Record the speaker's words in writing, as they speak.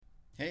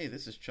Hey,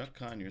 this is Chuck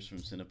Conyers from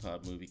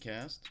Cinepod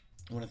Moviecast.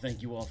 I want to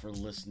thank you all for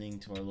listening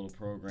to our little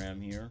program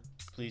here.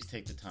 Please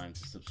take the time to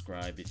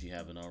subscribe if you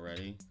haven't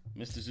already.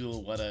 Mr.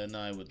 Zulueta and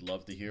I would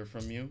love to hear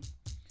from you.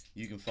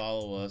 You can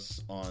follow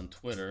us on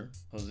Twitter.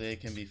 Jose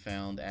can be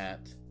found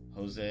at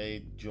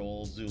Jose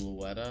Joel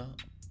Zulueta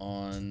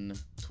on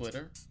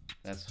Twitter.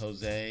 That's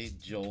Jose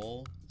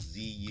Joel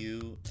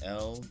Zulueta.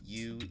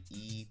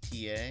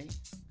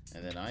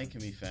 And then I can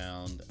be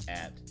found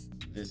at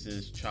This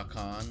Is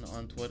Chacon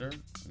on Twitter.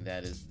 And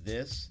that is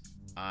this,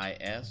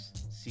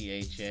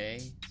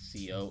 ISCHACON.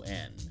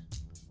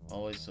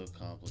 Always so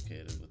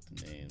complicated with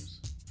the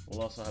names.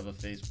 We'll also have a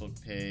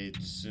Facebook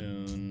page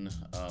soon.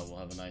 We'll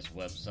have a nice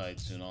website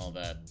soon. All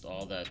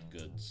that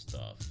good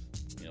stuff.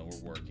 You know,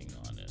 we're working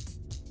on it.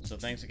 So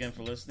thanks again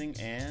for listening,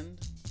 and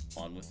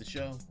on with the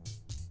show.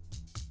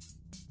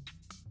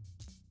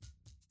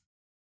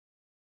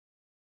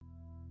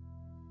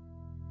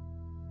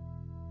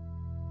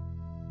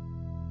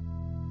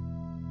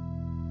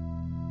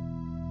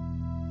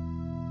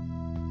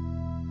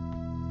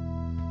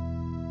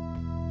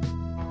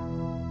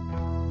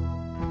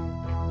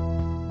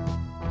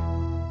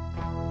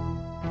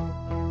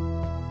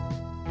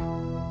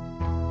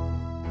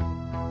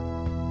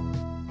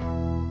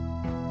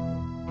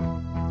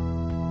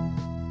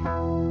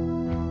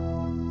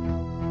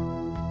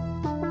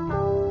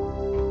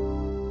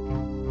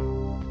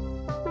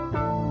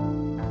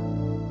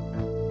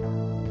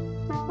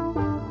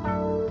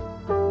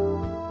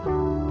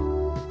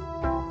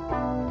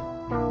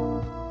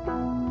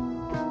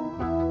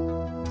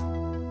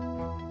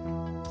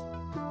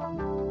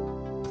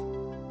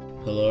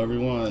 Hello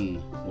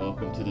everyone,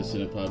 welcome to the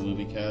Cinepod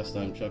Moviecast.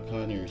 I'm Chuck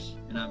Conyers.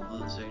 And I'm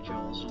Jose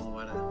Joel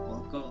Zulueta.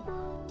 Welcome.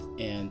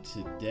 And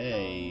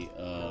today,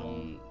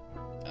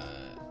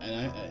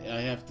 I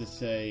have to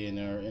say, in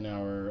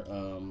our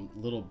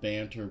little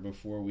banter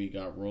before we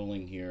got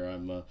rolling here,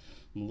 I'm a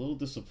little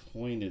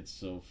disappointed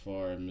so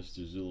far in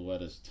Mr.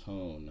 Zulueta's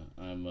tone.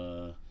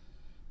 I'm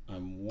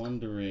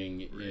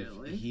wondering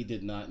if he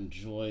did not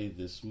enjoy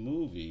this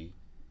movie.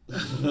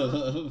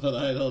 But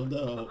I don't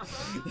know.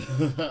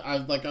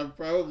 I'm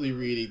probably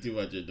reading too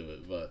much into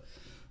it, but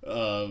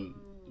no,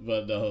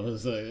 it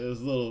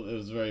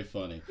was very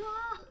funny.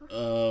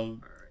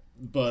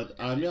 But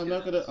I'm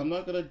not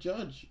gonna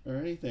judge or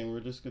anything. We're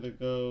just gonna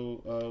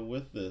go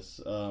with this.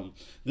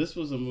 This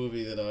was a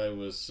movie that I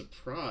was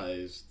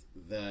surprised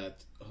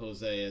that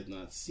Jose had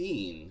not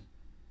seen,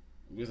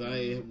 because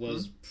I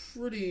was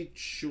pretty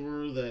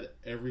sure that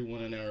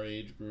everyone in our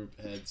age group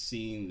had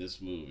seen this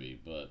movie,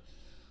 but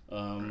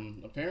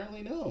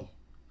apparently no,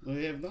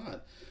 they have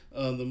not.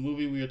 The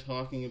movie we are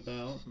talking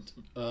about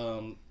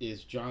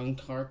is John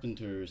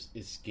Carpenter's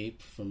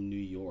Escape from New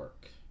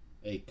York,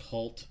 a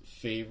cult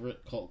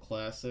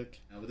classic.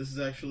 But this is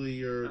actually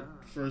your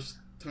first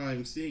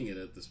time seeing it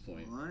at this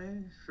point.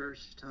 My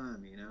first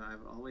time,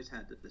 I've always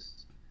had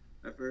this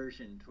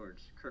aversion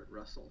towards Kurt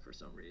Russell for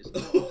some reason.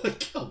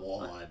 Come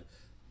on.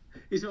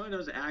 He's one of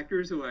those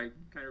actors who I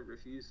kind of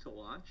refuse to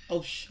watch.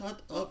 Oh,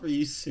 shut up. Are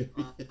you serious?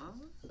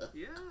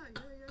 Yeah.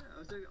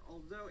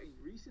 Although in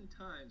recent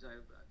times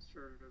I've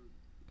sort of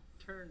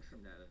turned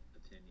from that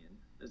opinion.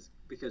 It's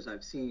because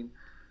I've seen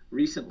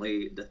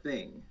recently The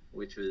Thing,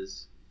 which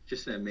was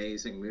just an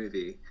amazing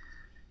movie.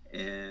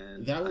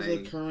 And that was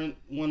a current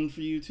one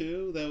for you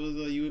too? That was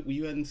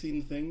you hadn't seen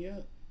The Thing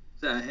yet?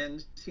 I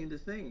hadn't seen The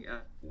Thing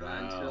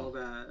until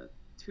about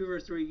 2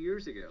 or 3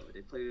 years ago.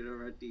 They played it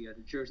over at the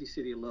Jersey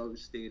City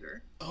Loews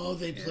Theater. Oh,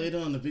 they played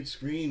it on the big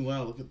screen.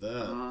 Wow, look at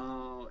that.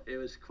 Oh, it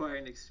was quite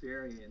an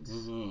experience.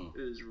 Mm-hmm.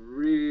 It was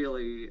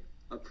really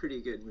a pretty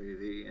good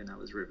movie, and I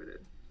was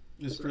riveted.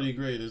 It's pretty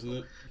great, isn't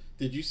it?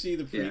 Did you see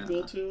the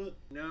prequel to it?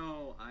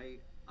 No, I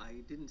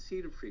didn't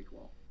see the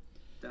prequel.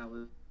 That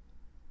was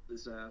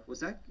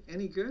that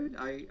any good?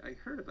 I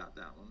heard about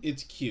that one.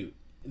 It's cute.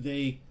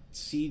 They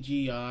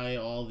CGI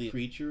all the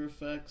creature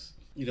effects.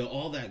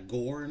 All that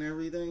gore and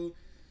everything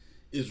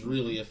is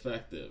really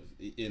effective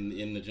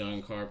in the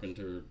John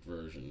Carpenter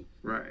version.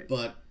 Right.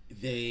 But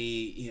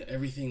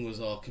everything was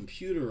all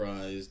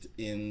computerized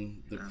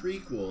in the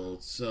prequel,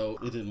 so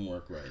it didn't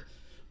work right.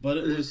 But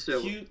it was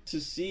cute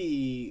to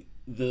see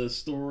the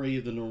story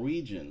of the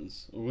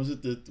Norwegians, or was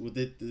it did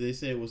they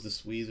say it was the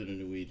Swedes or the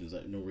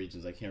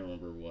Norwegians? I can't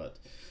remember what.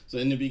 So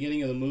in the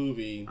beginning of the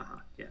movie,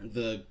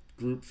 the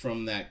group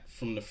from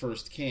the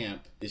first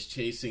camp is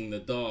chasing the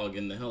dog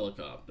in the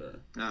helicopter.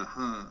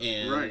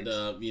 And right.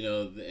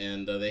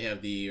 They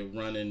have the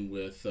run-in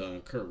with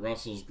Kurt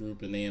Russell's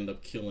group, and they end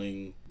up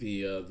killing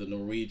the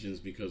Norwegians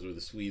or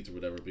the Swedes or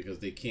whatever, because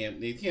they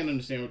can't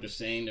understand what they're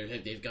saying.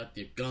 They've got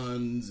their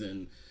guns,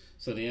 and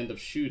so they end up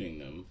shooting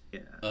them.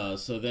 Yeah.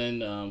 So in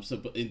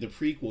the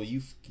prequel,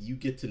 you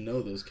get to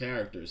know those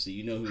characters, so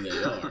you know who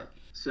they are.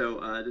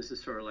 So this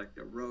is sort of like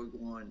the Rogue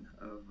One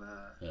of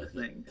The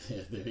Thing.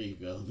 Yeah, there you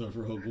go, the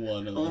Rogue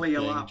One of Only The Thing. Only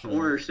a lot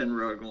worse than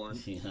Rogue One.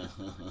 Yeah.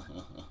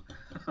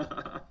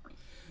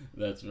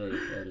 That's very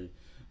funny.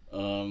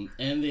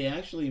 And they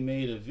actually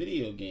made a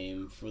video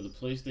game for the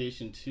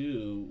PlayStation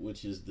 2,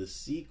 which is the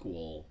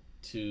sequel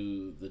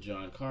to the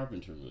John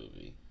Carpenter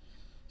movie.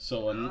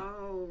 So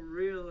oh,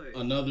 really?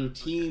 Another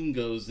team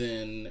goes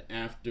in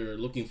after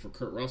looking for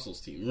Kurt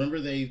Russell's team. Remember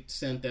they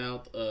sent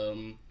out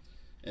an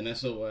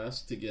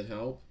SOS to get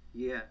help?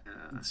 Yeah.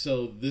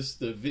 So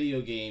the video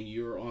game,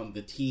 you're on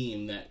the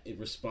team that it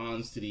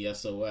responds to the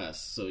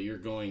SOS. So you're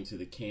going to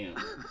the camp.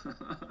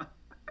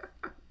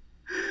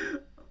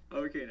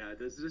 Okay, now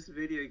does this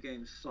video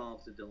game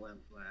solve the dilemma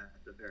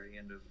at the very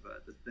end of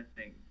the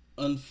thing?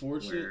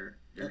 Unfortunately, where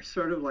they're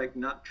sort of like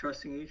not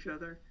trusting each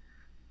other.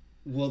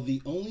 Well,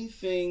 the only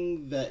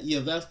thing that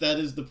that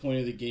is the point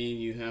of the game.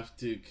 You have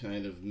to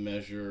kind of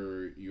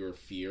measure your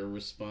fear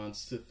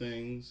response to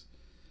things.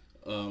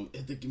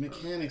 The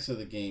mechanics of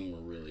the game were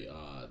really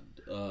odd,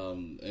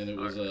 and it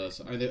was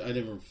I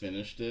never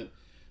finished it,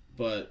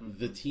 but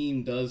the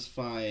team does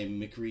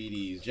find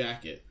MacReady's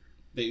jacket.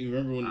 You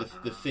remember when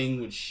the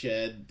thing would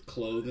shed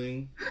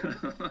clothing?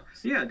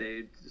 Yeah,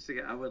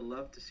 I would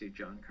love to see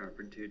John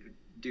Carpenter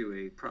do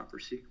a proper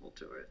sequel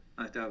to it.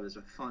 I thought it was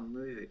a fun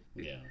movie.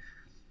 Yeah.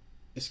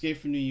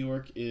 Escape from New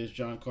York is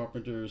John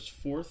Carpenter's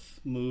fourth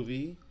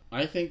movie.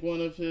 I think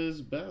one of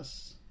his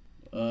best.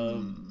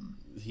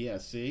 Yeah,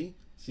 see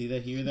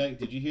that? Hear that?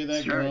 Did you hear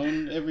that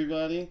groan,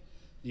 everybody?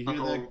 Did you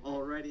hear that?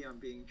 Already I'm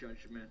being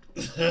judgmental.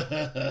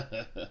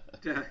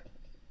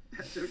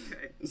 That's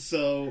okay.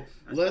 So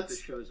that's what the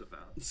show's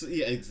about. So,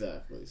 yeah,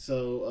 exactly.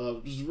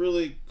 So just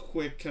really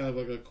quick, kind of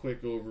like a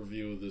quick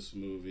overview of this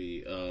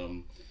movie.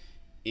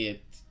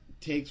 It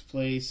takes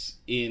place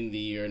in the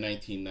year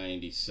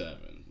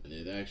 1997.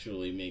 It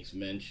actually makes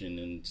mention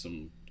in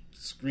some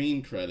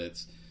screen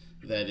credits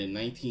that in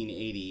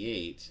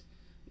 1988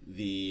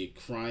 the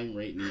crime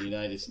rate in the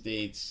United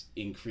States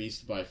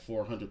increased by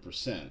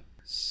 400%.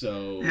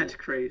 So that's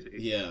crazy.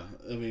 Yeah,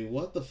 I mean,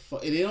 what the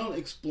fuck? They don't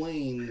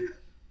explain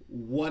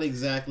what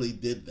exactly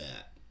did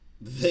that.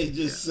 They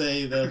just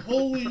say that,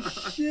 holy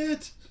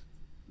shit,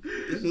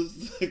 it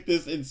was like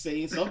this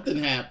insane, something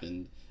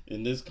happened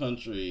in this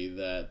country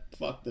that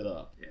fucked it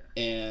up.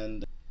 Yeah.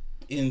 And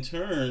in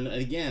turn,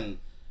 again,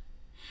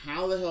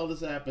 how the hell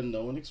this happened,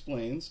 no one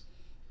explains.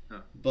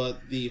 Huh.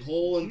 But the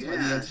whole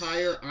the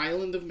entire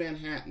island of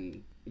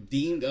Manhattan,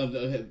 deemed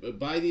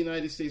by the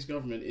United States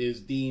government,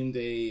 is deemed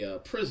a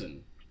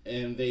prison.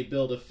 And they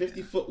build a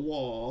 50-foot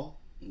wall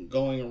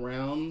going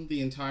around the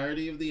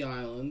entirety of the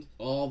island.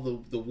 All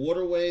the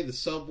waterway, the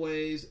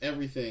subways,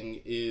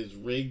 everything is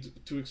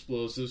rigged to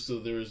explosives, so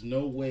there is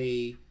no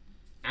way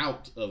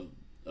out of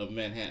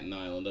Manhattan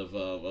Island,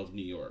 of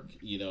New York.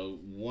 You know,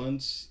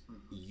 once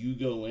you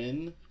go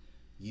in,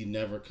 you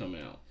never come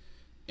out.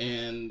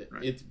 And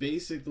it's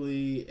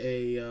basically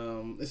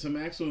it's a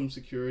maximum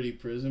security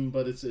prison,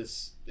 but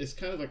it's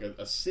kind of like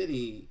a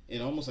city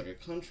and almost like a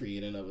country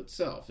in and of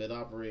itself. It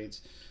operates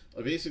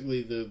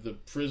basically the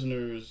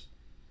prisoners,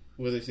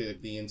 where they say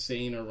that the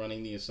insane are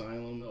running the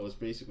asylum. It's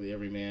basically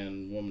every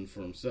man, woman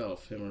for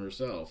himself, him or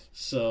herself.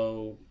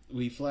 So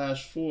we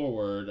flash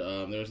forward.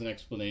 There's an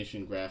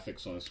explanation,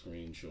 graphics on a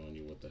screen showing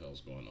you what the hell's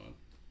going on.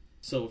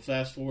 So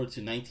fast forward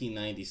to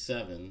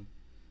 1997.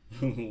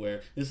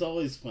 Where it's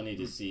always funny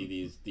to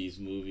see these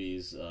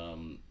movies are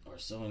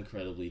so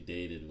incredibly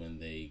dated when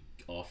they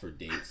offer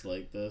dates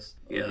like this.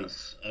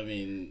 Yes, like, I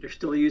mean, they're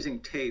still using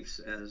tapes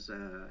as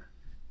a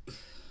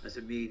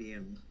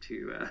medium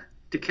to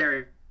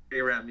carry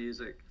around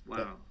music.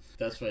 Wow,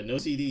 that's right. No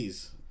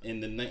CDs in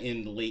the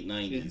late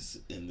 90s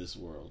in this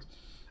world.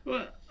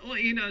 Well,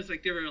 you know, it's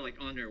like they were like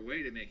on their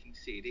way to making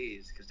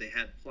CDs because they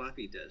had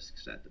floppy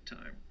disks at the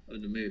time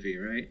of the movie,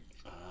 right?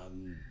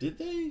 Did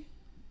they?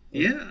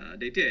 Yeah,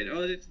 they did.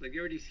 Oh, it's like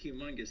there were these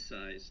humongous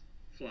sized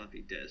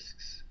floppy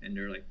disks, and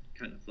they're like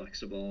kind of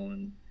flexible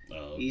and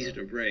easy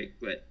to break.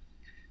 But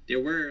they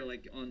were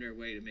like on their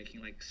way to making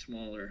like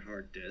smaller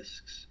hard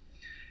disks.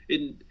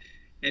 And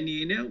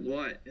you know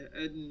what?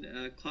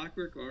 In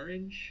Clockwork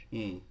Orange,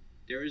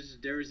 there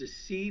was a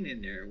scene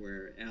in there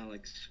where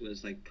Alex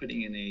was like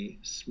putting in a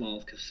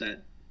small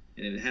cassette,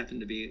 and it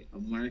happened to be a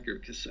marker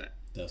cassette.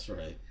 That's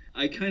right.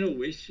 I kind of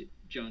wish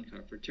John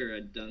Carpenter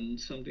had done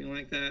something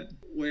like that,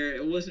 where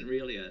it wasn't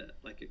really a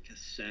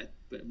cassette,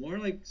 but more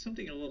like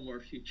something a little more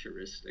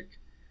futuristic.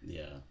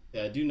 Yeah,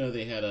 I do know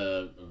they had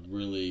a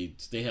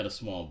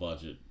small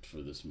budget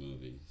for this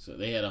movie, so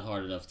they had a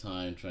hard enough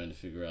time trying to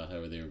figure out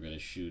how they were going to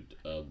shoot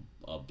a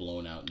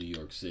blown out New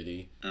York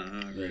City.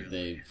 Really?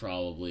 They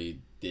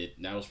probably did.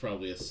 That was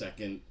probably a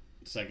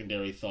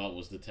secondary thought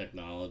was the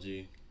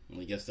technology.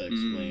 I guess that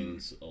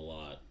explains a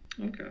lot.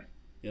 Okay.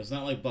 You know, it's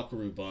not like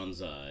Buckaroo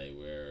Banzai,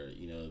 where,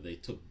 you know, they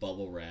took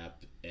bubble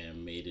wrap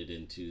and made it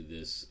into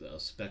this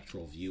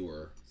spectral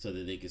viewer so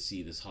that they could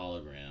see this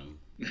hologram.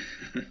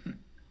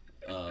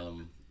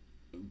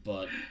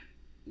 But,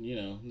 you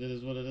know, it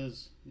is what it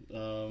is.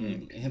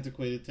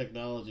 Antiquated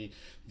technology.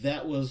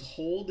 That was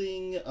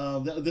holding...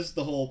 this is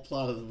the whole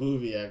plot of the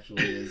movie,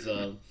 actually, is...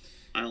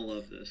 I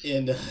love this.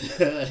 In the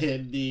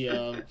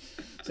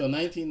so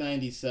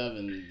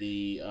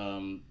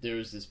 1997,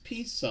 there's this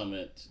peace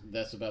summit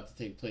that's about to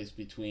take place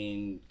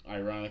between,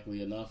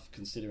 ironically enough,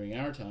 considering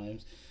our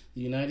times,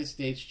 the United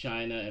States,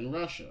 China, and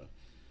Russia.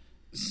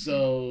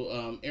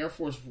 So Air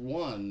Force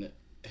One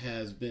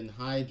has been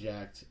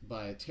hijacked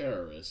by a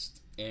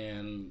terrorist,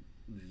 and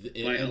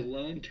by a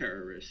lone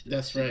terrorist.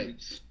 That's right.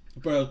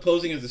 But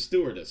posing as a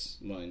stewardess,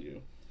 mind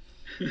you.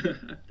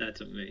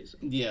 That's amazing.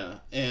 Yeah,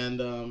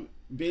 and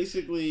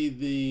basically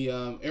the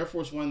Air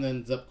Force One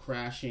ends up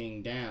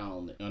crashing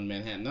down on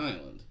Manhattan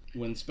Island.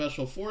 When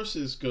Special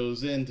Forces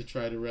goes in to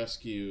try to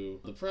rescue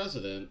the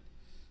president,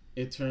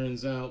 it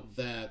turns out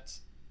that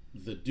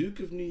the Duke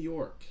of New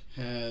York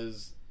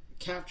has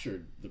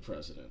captured the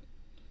president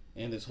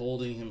and is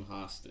holding him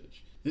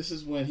hostage. This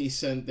is when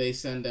they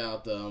send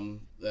out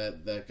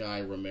that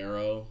guy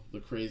Romero, the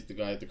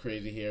guy with the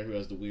crazy hair who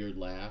has the weird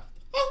laugh.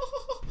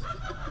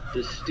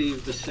 The Steve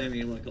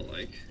Buscemi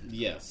lookalike.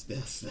 Yes,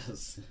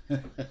 that's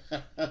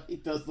he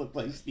does look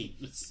like Steve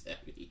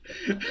Buscemi.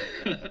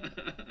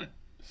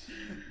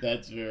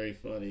 That's very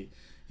funny.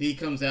 He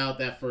comes out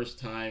that first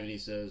time and he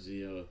says,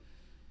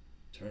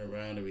 turn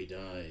around or he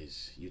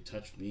dies. You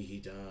touch me, he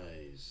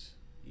dies.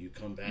 You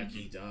come back,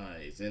 he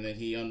dies. And then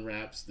he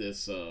unwraps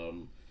this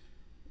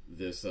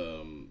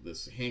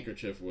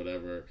handkerchief or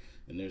whatever,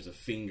 and there's a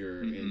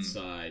finger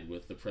inside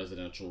with the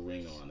presidential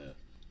ring on it.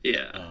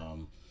 Yeah.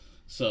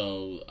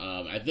 So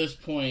at this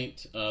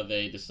point,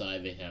 they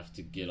decide they have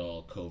to get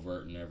all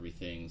covert and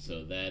everything.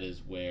 So that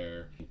is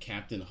where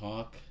Captain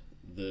Hawk,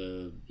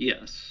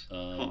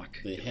 Hawk,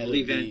 the head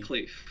Lee of Van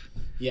Cleef.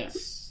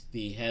 Yes,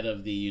 the head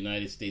of the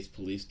United States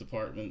Police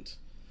Department.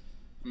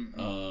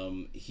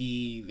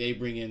 They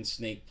bring in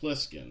Snake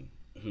Plissken,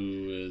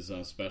 who is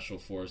Special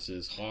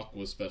Forces. Hawk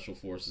was Special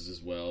Forces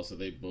as well, so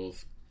they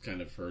both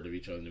kind of heard of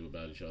each other, knew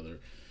about each other.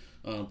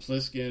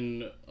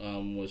 Pliskin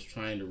was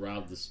trying to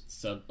rob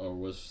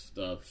was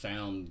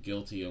found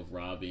guilty of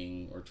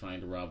robbing or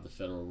trying to rob the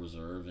Federal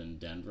Reserve in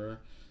Denver.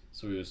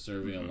 So he was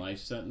serving a life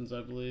sentence,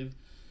 I believe.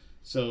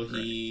 So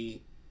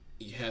he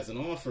has an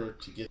offer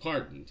to get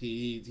pardoned.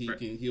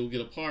 He'll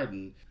get a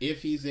pardon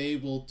if he's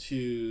able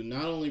to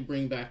not only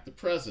bring back the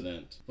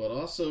president, but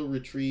also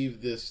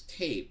retrieve this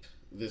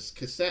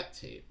cassette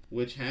tape,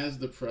 which has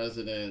the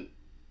president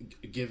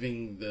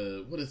giving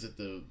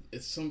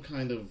it's some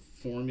kind of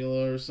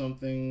formula or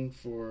something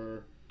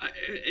for...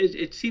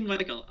 It seemed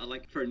like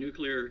for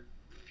nuclear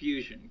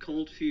fusion,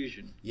 cold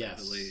fusion. Yes,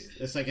 I believe.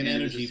 It's like an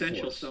energy it's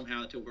essential force.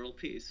 Somehow to world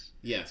peace.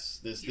 Yes,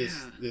 this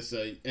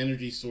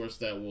energy source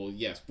that will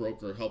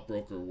help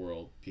broker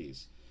world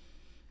peace.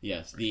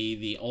 Yes,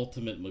 the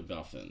ultimate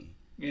MacGuffin.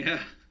 Yeah.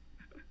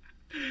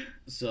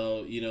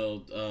 So,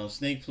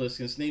 Snake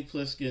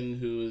Plissken,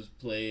 who is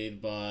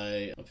played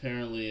by,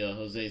 apparently,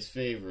 Jose's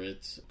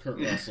favorite, Kurt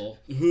Russell,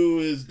 who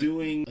is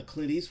doing a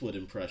Clint Eastwood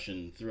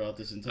impression throughout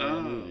this entire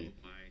movie.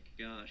 Oh, my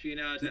gosh.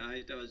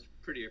 I thought it was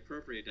pretty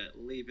appropriate that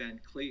Lee Van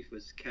Cleef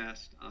was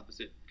cast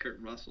opposite Kurt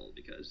Russell,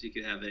 because you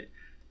could have it...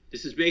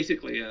 This is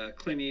basically a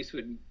Clint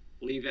Eastwood,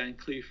 Lee Van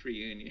Cleef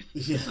reunion.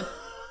 Yeah.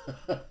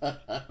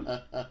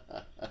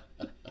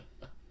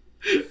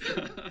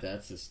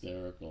 That's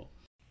hysterical.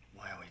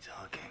 Why are we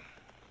talking?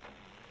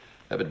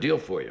 I have a deal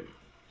for you.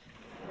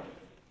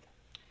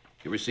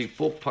 You receive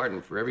full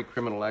pardon for every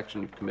criminal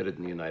action you've committed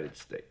in the United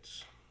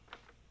States.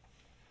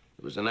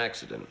 There was an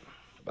accident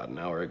about an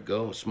hour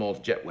ago. A small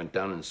jet went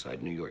down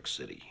inside New York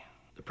City.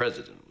 The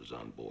president was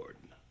on board.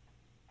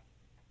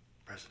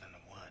 President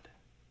of what?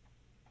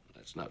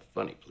 That's not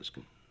funny,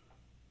 Pliskin.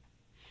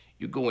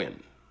 You go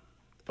in,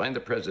 find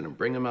the president,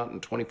 bring him out in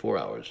 24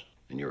 hours,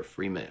 and you're a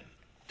free man.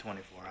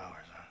 24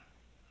 hours, huh?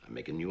 I'm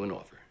making you an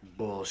offer.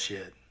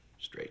 Bullshit.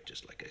 Straight,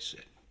 just like I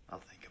said. I'll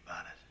think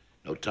about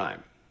it. No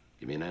time.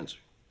 Give me an answer.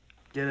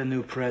 Get a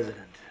new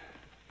president.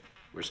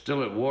 We're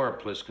still at war,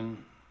 Pliskin.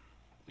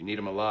 We need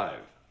him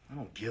alive. I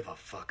don't give a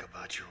fuck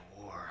about your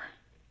war.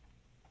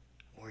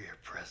 Or your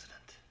president.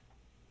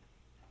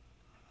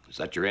 Is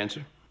that your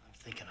answer? I'm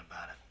thinking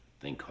about it.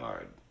 Think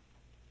hard.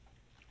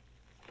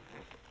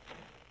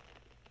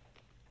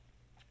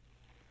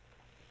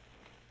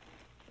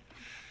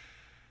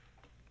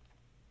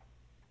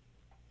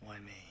 Why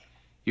me?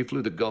 You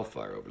flew the Gulf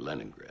Fire over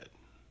Leningrad.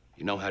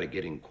 You know how to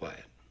get in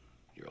quiet.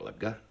 You're all I've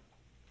got.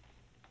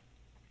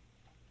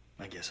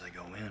 I guess I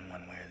go in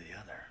one way or the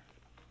other.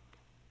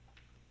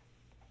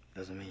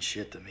 Doesn't mean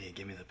shit to me.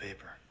 Give me the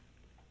paper.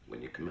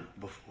 When you come out.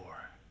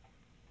 Before.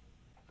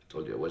 I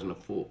told you I wasn't a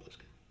fool,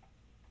 Pliskin.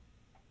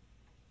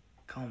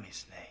 Call me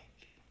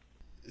Snake.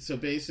 So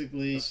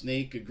basically,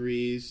 Snake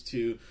agrees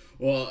to...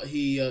 Well,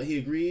 he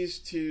agrees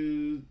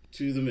to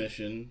the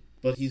mission,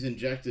 but he's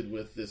injected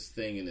with this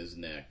thing in his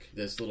neck,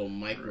 this little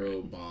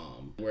micro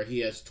bomb, where he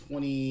has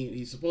 20...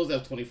 He's supposed to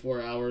have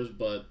 24 hours,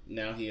 but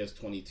now he has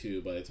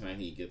 22. By the time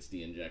he gets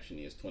the injection,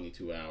 he has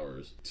 22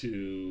 hours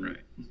to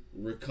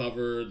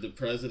recover the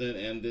president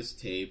and this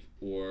tape,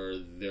 or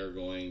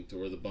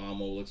the bomb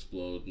will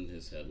explode and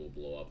his head will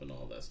blow up and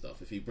all that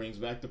stuff. If he brings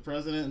back the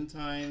president in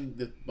time,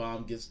 the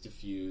bomb gets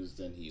diffused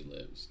and he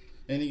lives.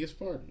 And he gets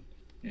pardoned.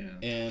 Yeah.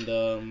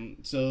 And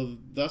so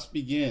thus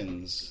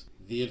begins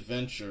the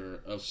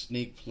adventure of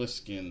Snake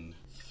Plissken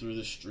through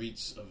the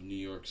streets of New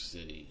York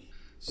City.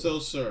 So,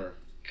 sir,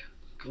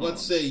 what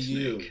say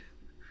you?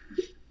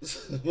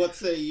 What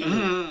say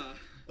you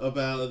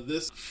about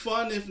this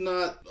fun, if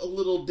not a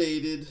little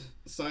dated,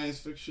 science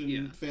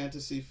fiction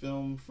fantasy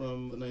film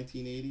from the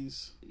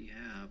 1980s.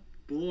 Yeah,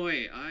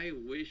 boy, I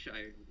wish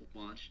I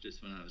watched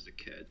this when I was a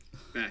kid,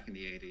 back in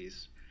the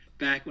 80s.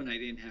 Back when I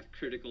didn't have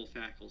critical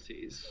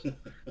faculties.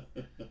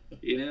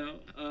 You know,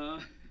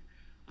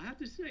 I have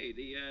to say,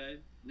 the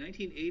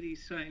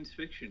 1980s science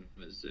fiction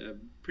was a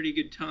pretty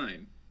good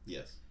time.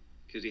 Yes.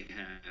 Because you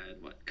had,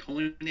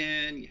 Conan,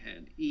 you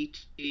had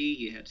E.T.,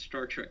 you had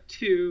Star Trek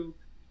II,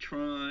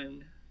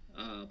 Tron,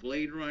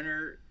 Blade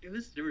Runner. There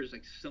was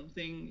like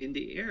something in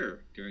the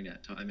air during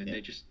that time, and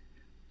they just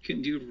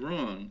couldn't do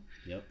wrong.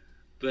 Yep.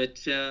 But,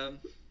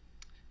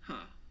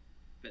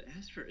 but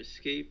as for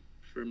Escape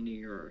from New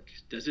York,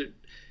 does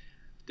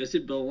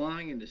it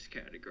belong in this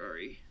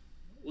category?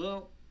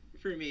 Well,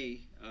 for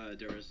me,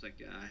 there was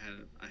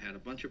I had a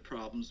bunch of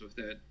problems with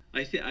it.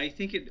 I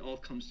think it all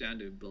comes down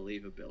to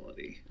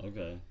believability.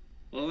 Okay.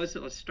 Well,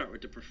 let's start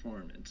with the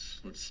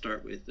performance. Let's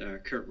start with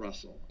Kurt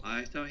Russell.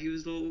 I thought he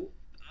was a little,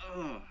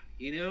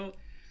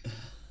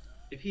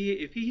 if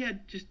he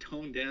had just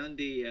toned down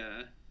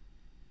the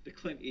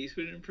Clint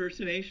Eastwood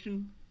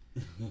impersonation,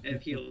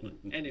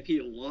 and if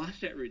he lost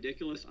that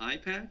ridiculous eye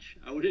patch,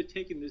 I would have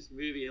taken this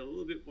movie a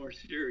little bit more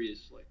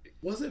seriously.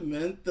 Was it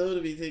meant though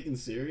to be taken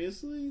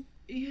seriously?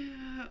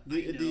 Yeah. Do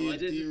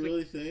you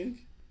really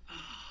think?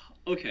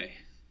 Okay.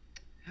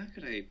 How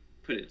could I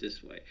put it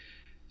this way?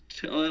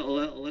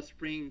 Let's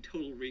bring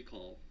Total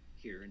Recall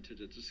here into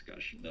the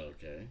discussion.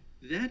 Okay.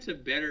 That's a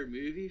better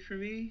movie for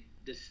me,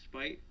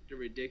 despite the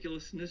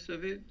ridiculousness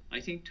of it. I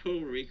think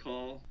Total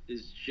Recall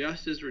is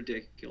just as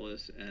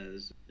ridiculous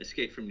as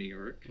Escape from New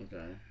York.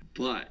 Okay.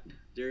 But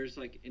there's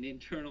like an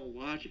internal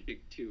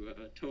logic to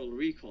Total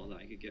Recall that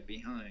I could get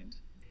behind.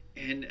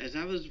 And as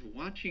I was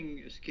watching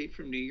Escape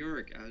from New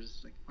York, I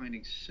was like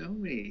finding so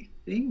many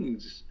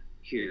things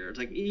here.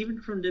 Like even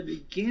from the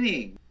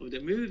beginning of the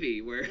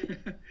movie, where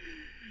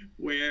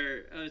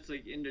it's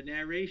like in the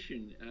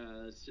narration,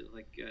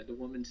 the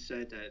woman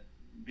said that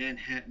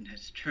Manhattan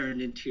has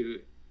turned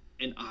into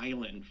an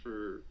island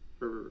for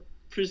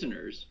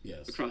prisoners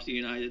across the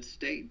United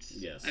States.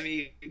 Yes. I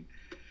mean,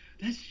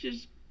 that's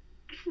just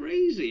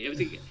crazy. I was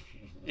like,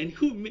 and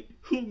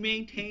who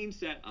maintains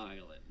that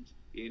island?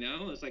 You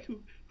know, it's like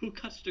who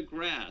cuts the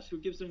grass? Who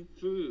gives them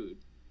food?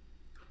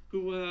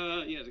 Who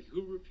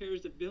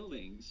repairs the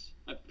buildings?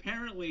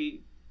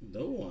 Apparently,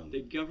 no one.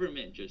 The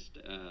government just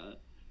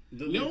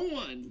no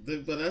one.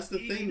 But that's the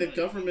thing. The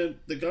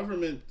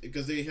government,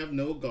 because they have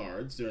no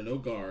guards. There are no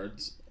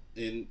guards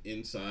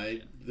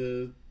inside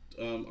the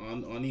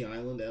on the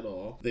island at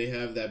all. They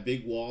have that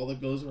big wall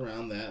that goes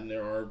around that, and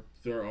there are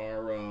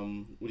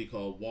what do you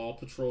call wall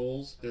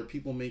patrols. There are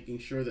people making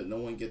sure that no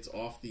one gets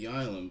off the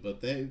island.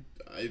 But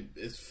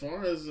as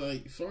far as I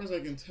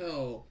can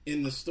tell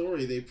in the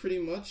story, they pretty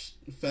much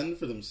fend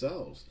for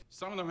themselves.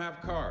 Some of them have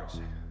cars.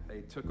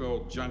 They took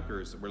old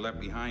junkers that were left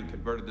behind,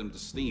 converted them to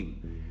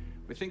steam.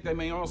 We think they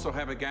may also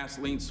have a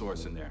gasoline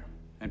source in there.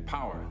 And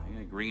power.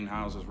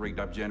 Greenhouses,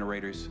 rigged up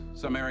generators.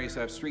 Some areas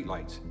have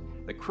streetlights.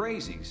 The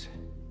crazies,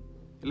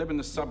 they live in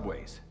the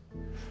subways.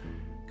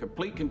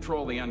 Complete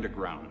control of the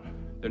underground.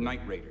 They're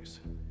night raiders.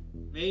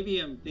 Maybe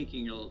I'm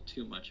thinking a little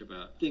too much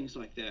about things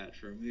like that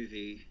for a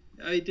movie.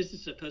 This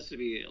is supposed to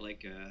be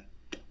like a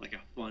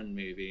fun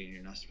movie, and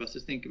you're not supposed to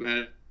think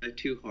about it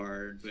too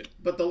hard.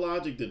 But the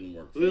logic didn't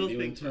work for you.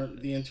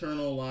 The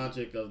internal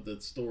logic of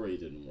the story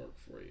didn't work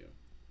for you.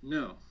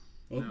 No.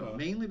 Okay. No,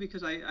 mainly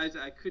because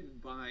I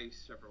couldn't buy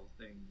several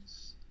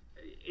things.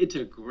 It's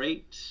a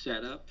great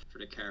setup for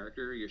the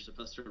character. You're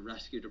supposed to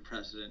rescue the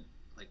president,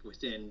 like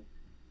within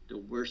the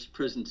worst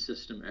prison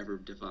system ever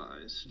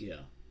devised.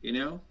 Yeah. You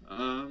know?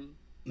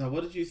 Now,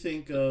 what did you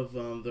think of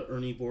the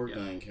Ernie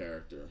Borgnine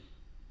character?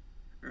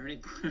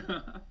 Ernie,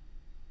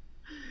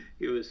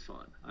 he was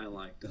fun. I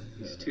liked him.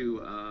 He's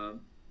too.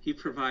 He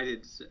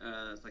provided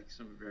like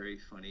some very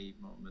funny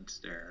moments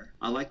there.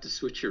 I like the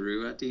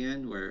switcheroo at the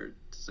end where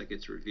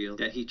it's revealed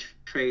that he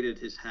traded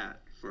his hat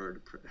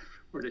for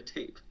the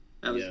tape.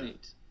 That was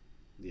neat.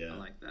 Yeah, I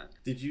like that.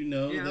 Did you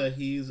know that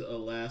he's a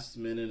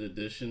last-minute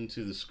addition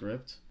to the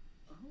script?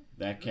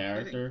 That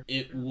character.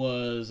 It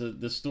was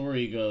the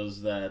story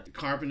goes that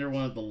Carpenter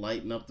wanted to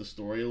lighten up the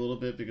story a little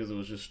bit because it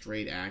was just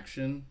straight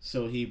action.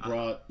 So he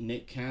brought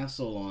Nick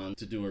Castle on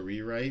to do a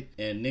rewrite,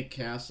 and Nick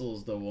Castle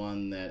is the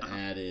one that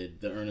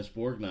added the Ernest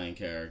Borgnine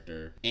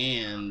character,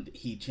 and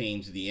he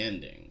changed the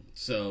ending.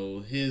 So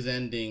his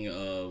ending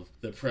of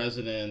the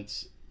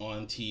president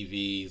on TV,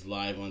 he's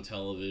live on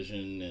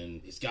television,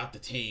 and he's got the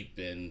tape,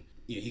 and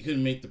he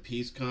couldn't make the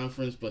peace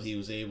conference, but he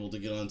was able to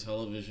get on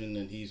television,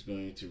 and he's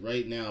going to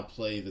right now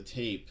play the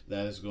tape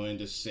that is going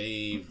to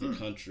save the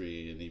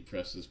country. And he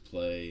presses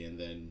play, and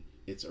then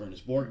it's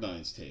Ernest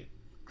Borgnine's tape.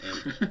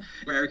 And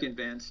American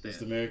Bandstand. It's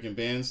the American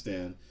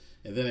Bandstand.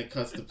 And then it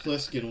cuts to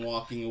Pliskin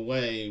walking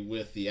away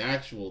with the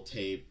actual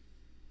tape,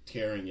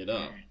 tearing it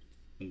up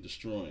and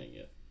destroying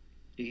it.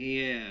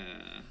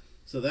 Yeah.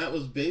 So that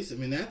was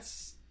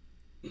that's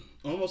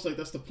almost like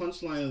that's the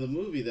punchline of the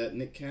movie that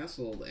Nick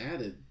Castle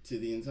added to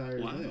the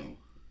entire thing.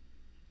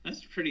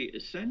 That's pretty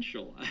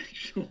essential,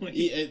 actually.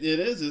 It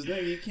is, isn't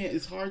it? You can't.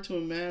 It's hard to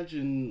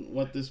imagine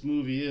what this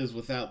movie is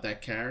without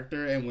that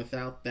character and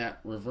without that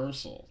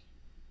reversal.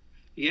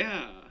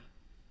 Yeah,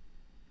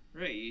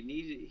 right.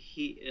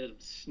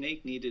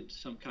 Snake needed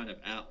some kind of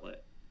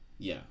outlet.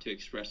 Yeah. To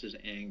express his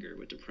anger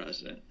with the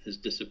president, his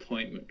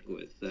disappointment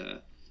with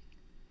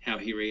how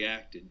he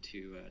reacted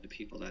to the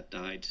people that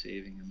died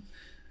saving him.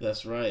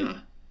 That's right. Huh.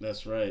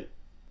 That's right.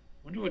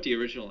 Wonder what the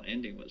original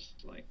ending was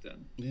like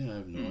then. Yeah, I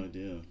have no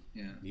idea.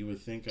 Yeah. You would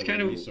think I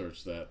would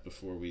research that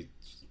before we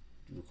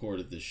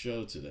recorded this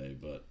show today,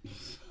 but...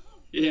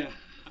 Yeah.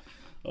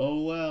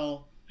 Oh,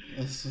 well.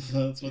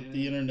 That's what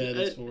the internet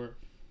is for.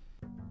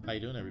 How you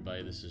doing,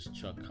 everybody? This is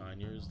Chuck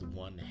Conyers, the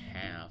one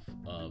half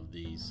of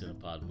the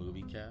Cinepod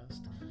Movie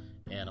Cast,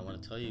 and I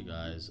want to tell you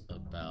guys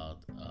about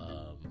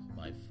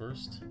my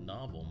first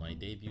novel, my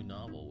debut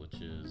novel,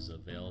 which is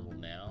available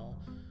now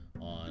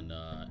on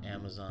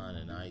Amazon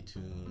and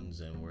iTunes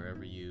and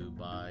wherever you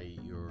buy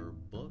your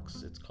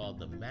books. It's called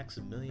The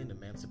Maximilian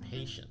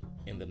Emancipation.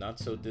 In the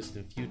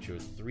not-so-distant future,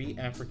 3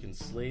 African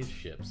slave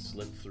ships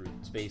slip through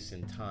space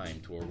and time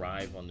to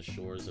arrive on the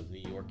shores of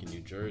New York and New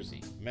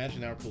Jersey.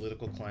 Imagine our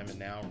political climate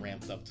now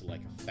ramped up to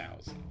like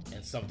 1,000,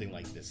 and something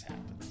like this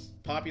happens.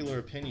 Popular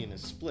opinion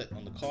is split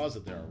on the cause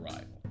of their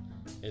arrival.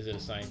 Is it a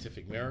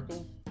scientific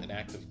miracle, an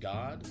act of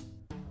God,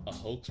 a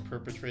hoax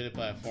perpetrated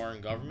by a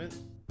foreign government,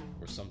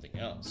 or something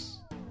else?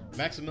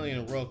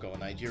 Maximilian Iroko, a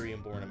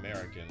Nigerian-born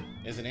American,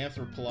 is an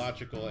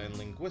anthropological and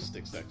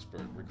linguistics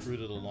expert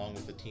recruited along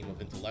with a team of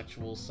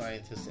intellectuals,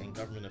 scientists, and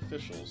government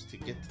officials to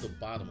get to the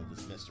bottom of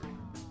this mystery.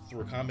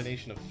 Through a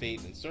combination of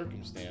fate and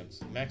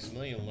circumstance,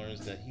 Maximilian learns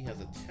that he has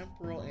a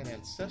temporal and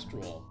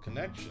ancestral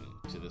connection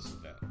to this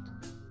event.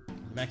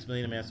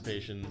 Maximilian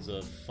Emancipation is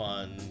a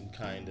fun,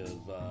 kind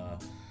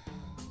of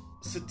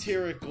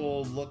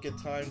satirical look at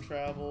time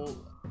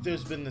travel.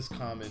 There's been this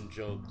common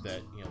joke that,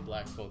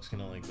 black folks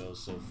can only go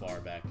so far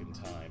back in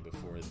time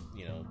before,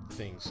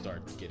 things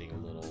start getting a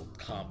little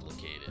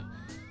complicated.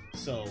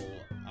 So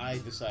I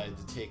decided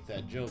to take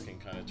that joke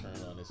and kind of turn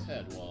it on its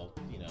head. Well,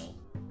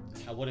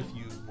 what if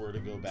you were to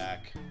go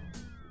back,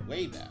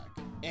 way back,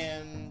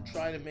 and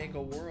try to make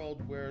a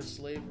world where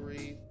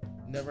slavery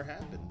never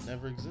happened,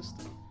 never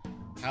existed?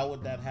 How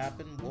would that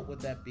happen? What would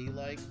that be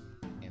like?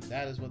 And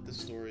that is what this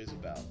story is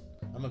about.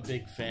 I'm a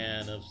big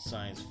fan of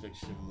science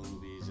fiction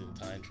movies and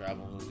time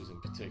travel movies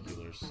in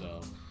particular, so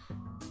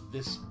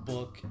this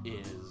book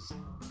is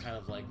kind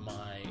of like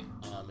my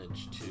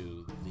homage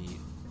to the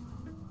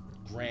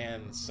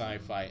grand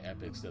sci-fi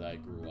epics that I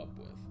grew up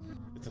with.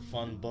 It's a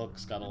fun book.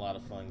 It's got a lot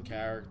of fun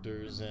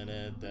characters in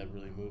it that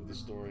really move the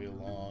story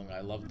along.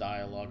 I love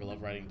dialogue. I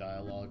love writing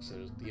dialogue.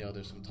 So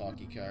there's some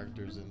talky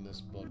characters in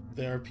this book.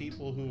 There are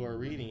people who are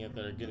reading it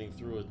that are getting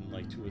through it in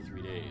like 2 or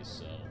 3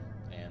 days.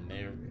 And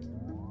they're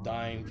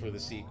dying for the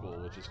sequel,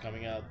 which is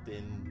coming out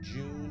in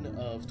June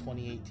of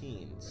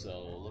 2018.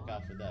 So look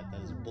out for that.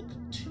 That is book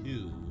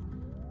 2,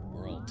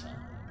 World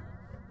Time.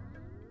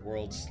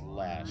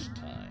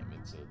 World/time.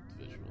 It's a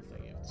visual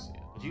thing. You have to see it.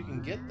 But you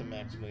can get the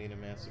Maximilian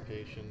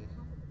Emancipation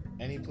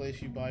any place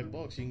you buy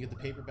books. You can get the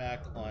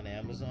paperback on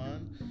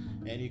Amazon,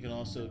 and you can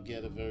also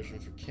get a version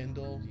for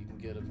Kindle. You can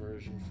get a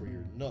version for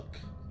your Nook,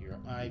 your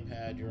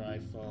iPad, your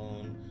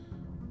iPhone.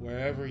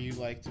 Wherever you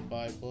like to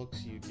buy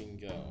books, you can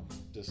go.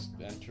 Just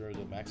enter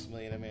the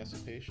Maximilian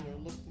Emancipation or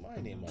look my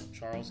name up,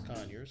 Charles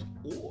Conyers,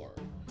 or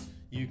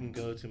you can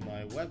go to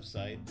my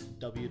website,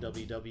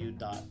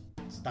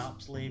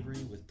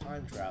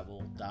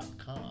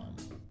 www.stopslaverywithtimetravel.com.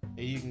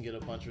 And you can get a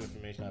bunch of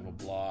information. I have a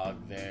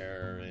blog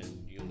there,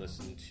 and you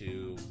listen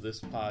to this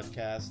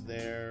podcast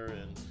there,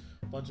 and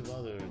a bunch of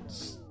other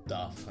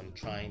stuff. I'm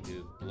trying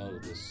to blow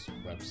this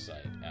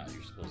website out.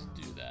 You're supposed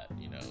to do that,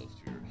 if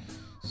you're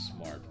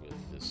smart with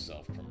this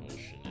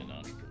self-promotion and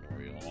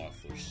entrepreneurial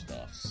author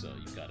stuff. So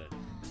you gotta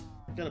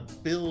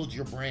build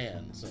your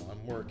brand. So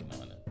I'm working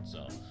on it.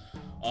 So,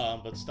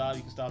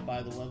 you can stop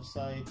by the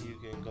website. You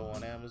can go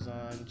on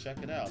Amazon,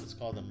 check it out. It's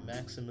called The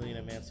Maximilian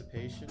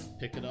Emancipation.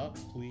 Pick it up,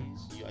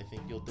 please. I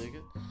think you'll dig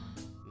it.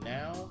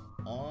 Now,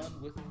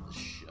 on with the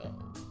show.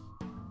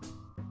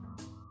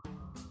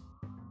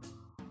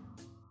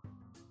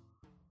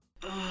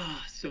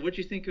 So what'd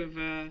you think of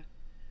the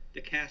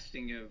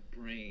casting of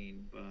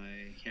Brain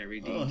by Harry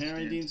Dean Stanton?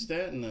 Harry Dean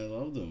Stanton, I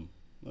loved him.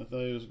 I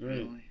thought he was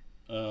great. Really?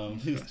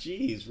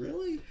 Geez,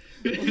 really?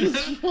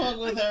 What's wrong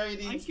with Harry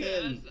Dean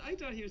Stanton? I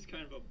thought he was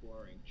kind of a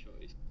boring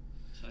choice.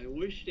 I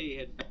wish they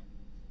had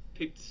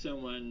picked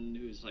someone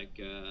who's like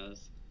a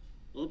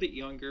little bit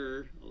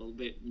younger, a little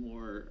bit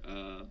more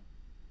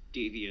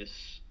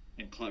devious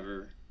and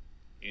clever.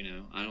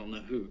 I don't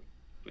know who,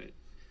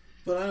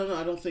 But I don't know.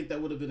 I don't think that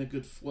would have been a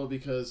good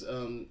because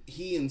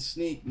he and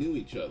Snake knew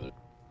each other.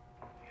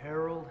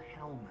 Harold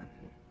Hellman.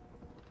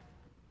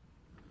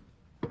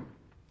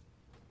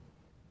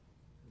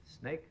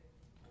 Snake?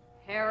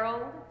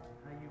 Harold?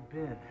 How you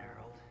been,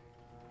 Harold?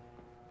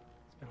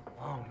 It's been a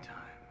long time.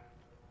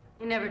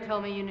 You never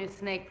told me you knew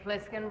Snake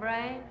Plissken,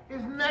 Brain?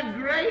 Isn't that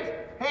great?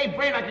 Hey,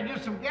 Brain, I can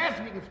use some gas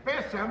if you can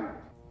spare some.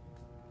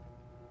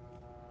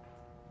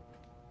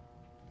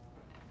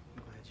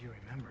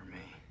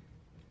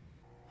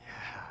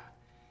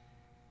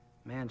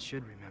 Man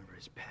should remember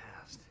his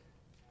past.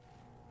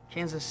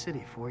 Kansas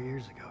City 4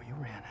 years ago, you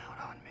ran out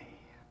on me.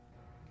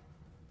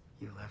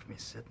 You left me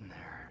sitting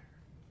there.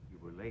 You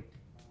were late.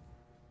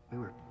 We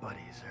were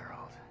buddies,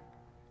 Harold.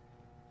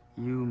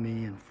 You,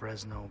 me, and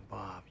Fresno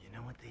Bob. You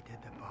know what they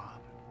did to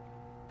Bob?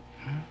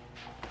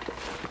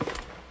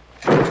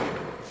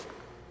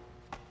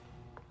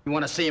 You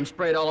want to see him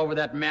sprayed all over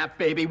that map,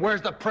 baby?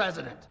 Where's the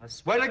president? I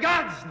swear to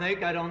God,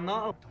 Snake, I don't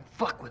know. Don't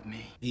fuck with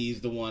me.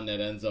 He's the one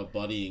that ends up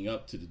buddying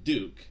up to the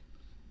Duke,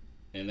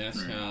 and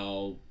that's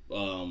how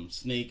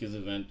Snake is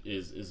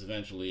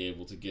eventually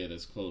able to get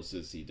as close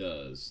as he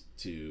does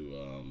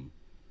to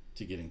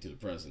getting to the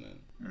president.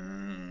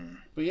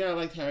 But yeah, I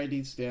like Harry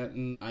Dean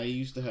Stanton. I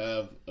used to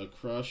have a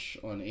crush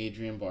on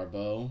Adrienne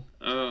Barbeau.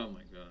 Oh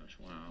my gosh!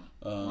 Wow.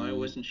 Why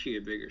wasn't she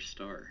a bigger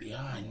star?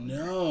 Yeah, I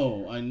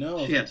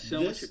know. She had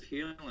so much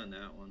appeal in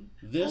that one.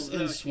 This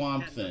and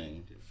Swamp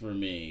Thing for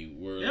me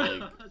were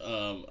like,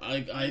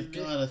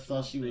 I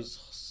thought she was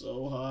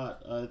so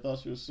hot. I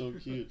thought she was so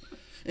cute,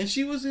 and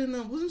she was in.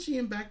 Wasn't she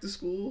in Back to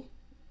School,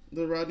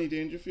 the Rodney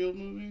Dangerfield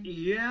movie?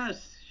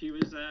 Yes, she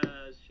was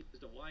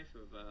the wife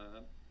of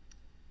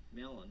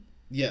Mellon.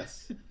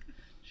 Yes.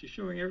 She's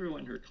showing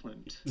everyone her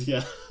Klimt.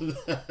 Yeah.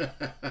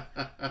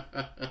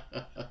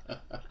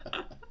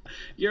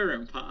 You're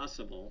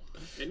impossible.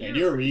 And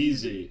you're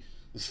easy.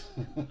 It's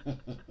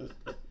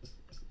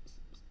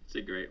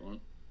a great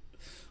one.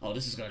 Oh,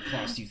 this is going to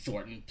cost you,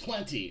 Thornton,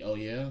 plenty. Oh,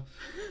 yeah?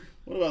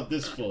 What about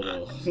this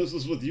photo? This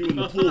is with you and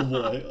the pool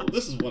boy. Oh,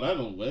 this is what I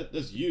don't wet.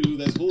 That's you.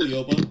 That's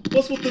Julio. But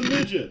what's with the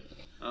midget?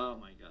 Oh,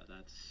 my God.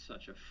 That's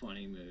such a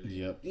funny movie.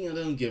 Yep. You know,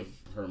 they don't give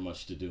her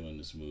much to do in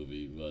this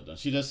movie, but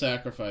she does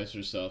sacrifice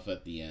herself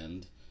at the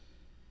end.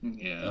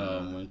 Yeah.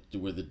 When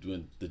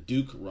the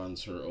Duke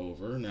runs her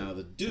over. Now,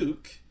 the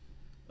Duke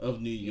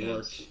of New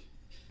York. Yes.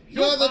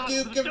 You're the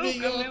Duke of New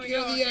York.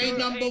 You're the A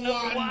number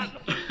one.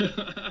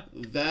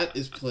 That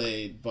is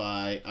played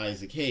by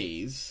Isaac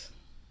Hayes,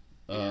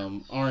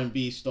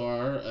 R&B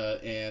star,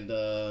 and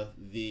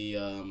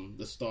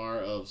the star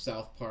of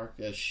South Park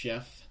as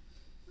Chef.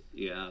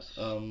 Yes.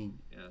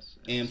 Yes.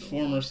 And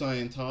former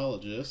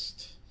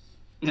Scientologist.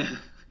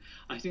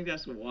 I think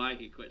that's why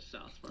he quit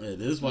South Park.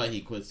 It is why he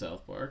quit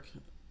South Park.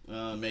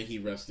 May he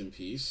rest in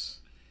peace.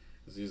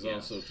 Because he's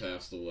also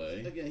passed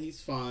away. Again,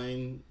 he's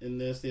fine in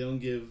this. They don't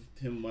give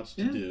him much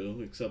to do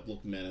except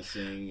look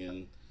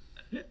menacing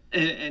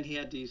and he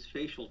had these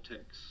facial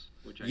tics,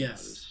 which I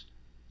noticed.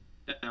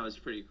 That was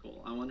pretty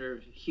cool. I wonder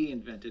if he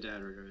invented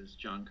that or it was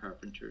John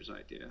Carpenter's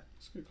idea.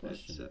 That's a good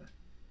question.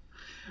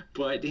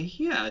 But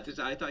yeah,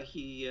 I thought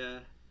he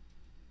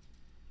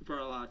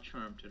brought a lot of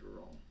charm to the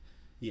role.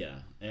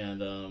 Yeah,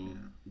 and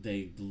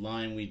the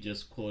line we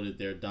just quoted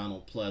there,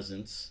 Donald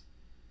Pleasance.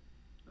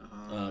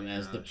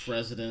 As the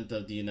President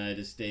of the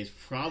United States,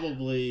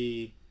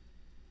 probably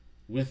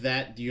with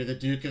that, you're the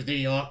Duke of New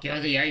York,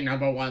 you're the A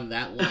number one,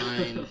 that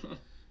line,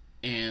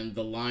 and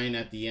the line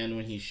at the end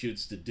when he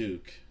shoots the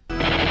Duke. You're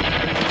A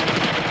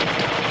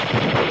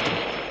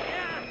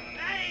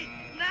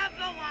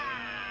number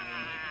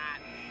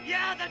one!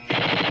 You're the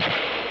Duke!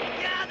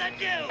 You're the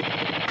Duke!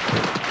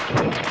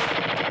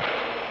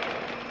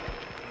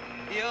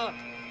 You're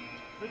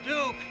the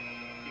Duke!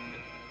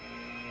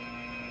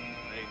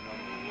 A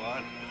number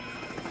one.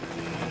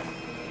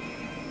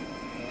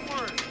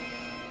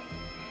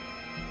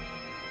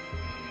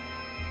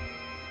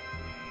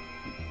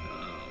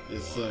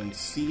 It's some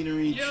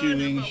scenery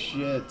chewing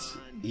shit.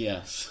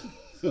 Yes.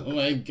 Oh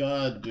my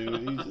God,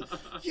 dude.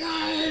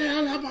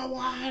 You're number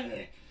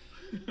one.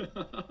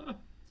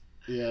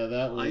 Yeah,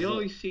 that was. I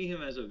always see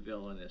him as a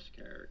villainous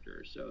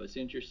character, so it's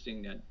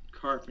interesting that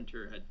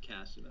Carpenter had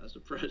cast him as the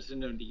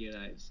President of the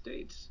United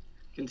States,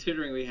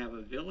 considering we have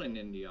a villain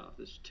in the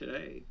office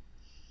today.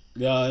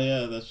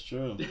 Yeah, that's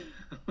true.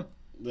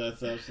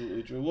 That's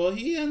absolutely true. Well,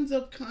 he ends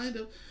up kind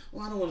of...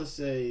 Well, I don't want to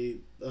say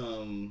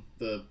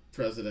the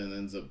president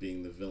ends up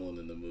being the villain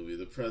in the movie.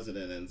 The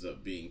president ends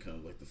up being kind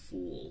of like the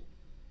fool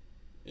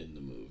in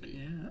the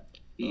movie.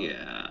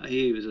 Yeah,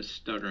 he was a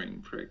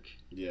stuttering prick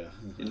in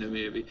the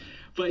movie.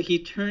 But he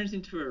turns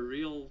into a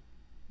real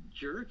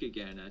jerk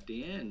again at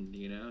the end,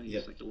 you know?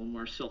 He's like a little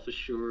more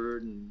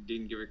self-assured and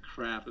didn't give a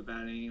crap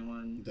about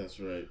anyone.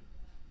 That's right.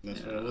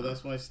 Right. Well,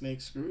 that's why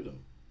Snake screwed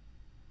him.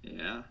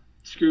 Yeah.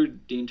 Screwed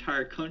the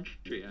entire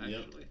country, actually.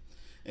 Yep.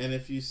 And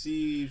if you've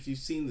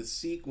seen the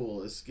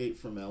sequel, Escape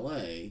from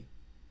L.A.,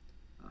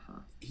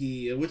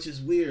 which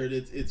is weird.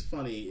 It's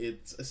funny.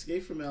 It's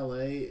Escape from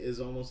L.A. is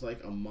almost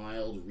like a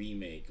mild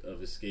remake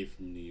of Escape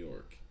from New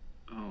York.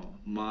 Oh,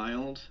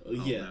 mild?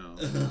 Yeah.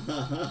 Oh,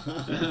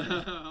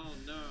 no. Oh,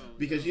 no.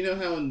 Because you know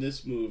how in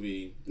this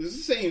movie, it's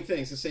the same thing.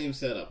 It's the same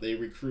setup. They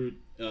recruit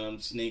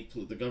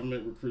the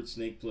government recruits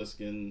Snake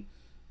Plissken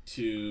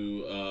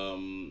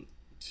to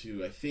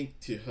I think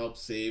to help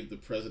save the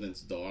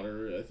president's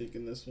daughter, I think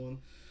in this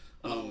one.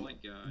 Oh my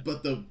God.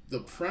 But the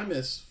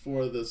premise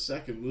for the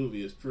second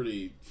movie is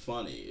pretty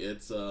funny.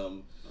 It's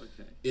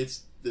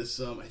it's this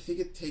I think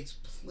it takes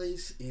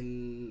place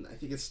in, I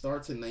think it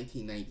starts in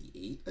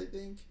 1998, I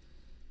think,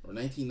 or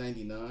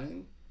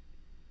 1999.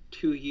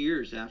 2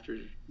 years after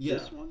Yeah,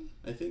 this one?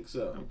 I think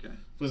so. Okay.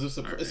 Because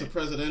it's a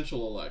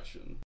presidential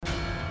election.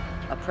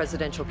 A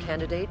presidential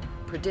candidate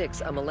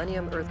predicts a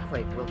millennium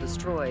earthquake will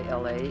destroy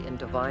L.A. in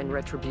divine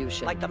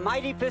retribution. Like the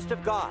mighty fist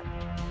of God,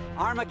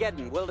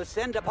 Armageddon will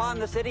descend upon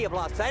the city of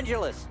Los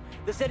Angeles,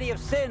 the city of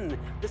sin,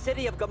 the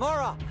city of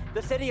Gomorrah,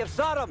 the city of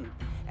Sodom,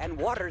 and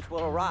waters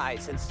will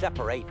arise and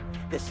separate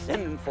this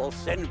sinful,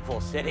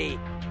 sinful city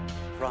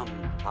from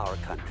our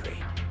country.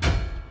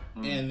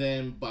 And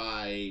then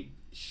by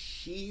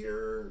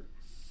sheer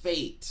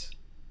fate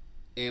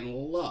and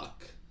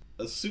luck,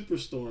 a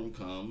superstorm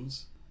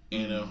comes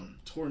and a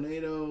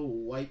tornado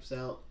wipes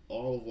out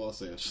all of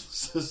Los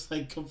Angeles. Just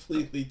like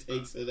completely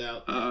takes it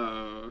out.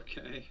 Oh,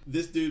 okay.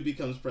 This dude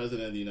becomes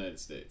president of the United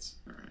States.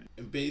 All right.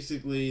 And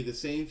basically, the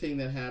same thing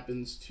that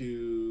happens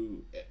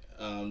to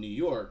New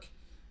York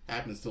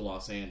happens to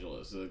Los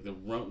Angeles.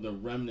 The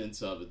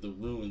remnants of it, the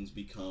ruins,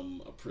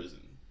 become a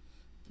prison.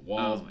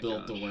 Walls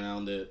built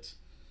around it,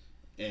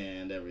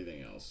 and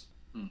everything else.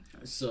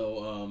 Okay.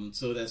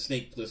 So that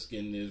Snake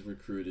Plissken is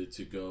recruited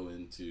to go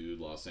into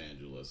Los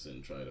Angeles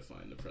and try to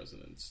find the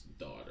president's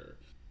daughter.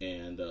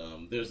 And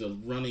there's a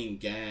running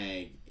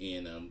gag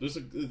in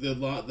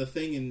the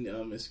thing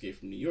in Escape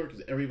from New York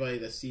is everybody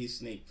that sees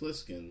Snake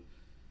Plissken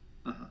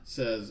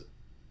says,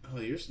 "Oh,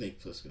 you're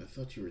Snake Plissken. I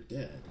thought you were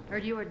dead."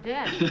 Heard you were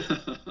dead.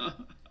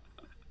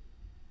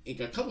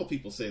 A couple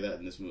people say that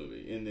in this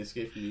movie, in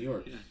Escape from New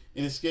York. Yeah.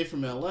 In Escape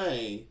from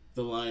L.A.,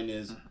 the line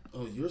is,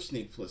 "Oh, you're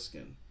Snake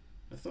Plissken.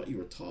 I thought you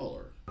were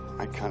taller."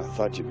 I kind of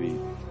thought you'd be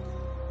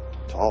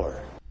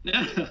taller.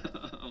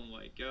 Oh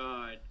my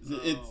God!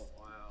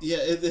 Wow! Yeah,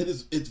 it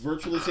is. It's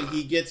virtually saying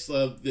he gets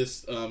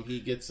he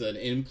gets an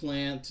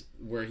implant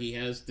where he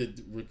has to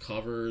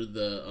recover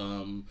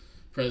the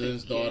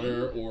president's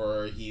daughter,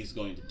 or he's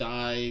going to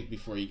die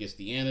before he gets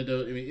the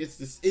antidote. I mean, it's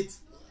the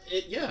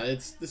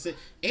same.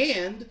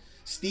 And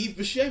Steve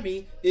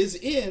Buscemi is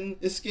in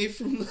Escape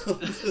from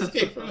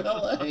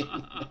L.A.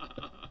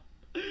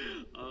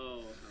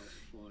 Oh, how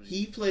funny!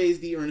 He plays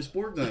the Ernest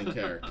Borgnine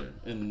character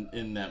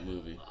in that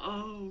movie.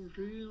 Oh,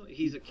 really?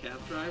 He's a cab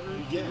driver?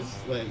 Yes,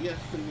 yeah,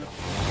 pretty much.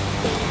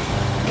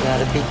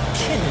 Gotta be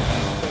kidding me.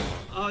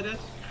 Oh,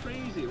 that's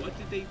crazy. What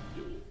did they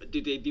do?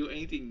 Did they do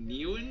anything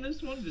new in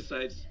this one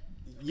besides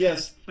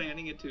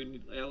planning it to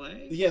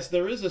L.A.? Yes,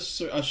 there is a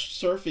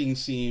surfing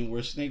scene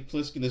where Snake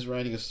Plissken is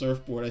riding a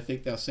surfboard. I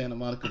think down Santa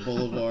Monica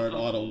Boulevard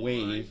on a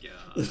wave.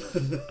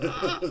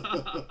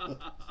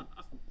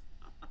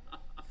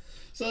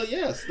 So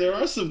yes, there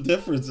are some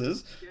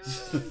differences.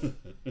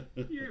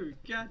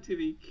 You've got to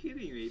be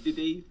kidding me! Did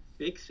they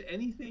fix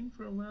anything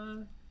from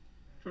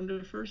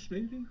the first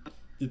movie?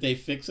 Did they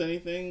fix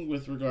anything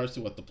with regards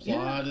to the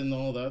plot and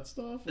all that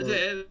stuff? Is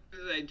it,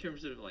 in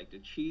terms of like the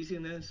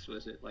cheesiness,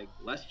 was it like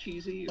less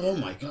cheesy? Oh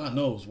my God,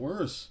 no, it was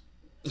worse.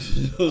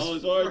 It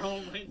was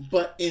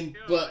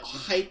but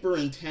hyper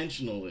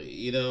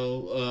intentionally,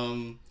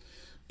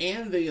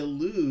 and they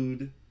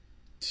allude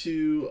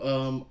to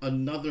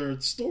another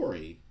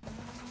story.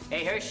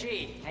 Hey,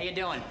 Hershey, how you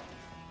doing?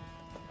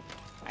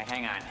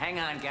 Hey, hang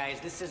on, guys.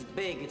 This is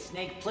big. It's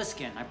Snake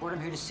Plissken. I brought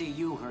him here to see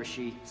you,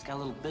 Hershey. He's got a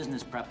little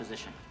business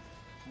proposition.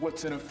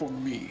 What's in it for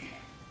me?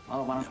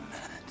 Oh, why don't... A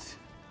minute.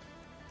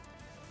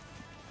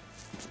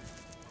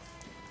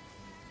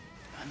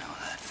 I know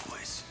that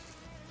voice.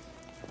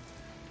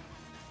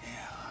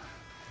 Yeah.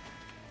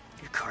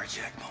 You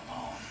carjacked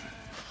Malone.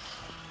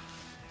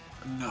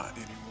 Not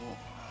anymore.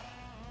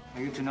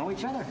 Are you two know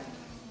each other?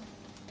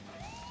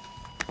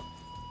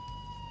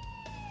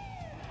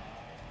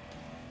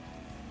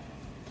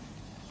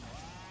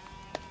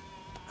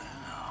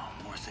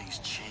 More things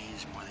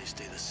change, more they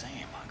stay the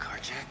same, huh,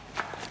 Carjack?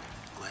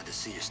 Glad to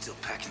see you're still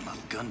packing my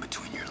gun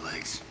between your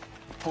legs.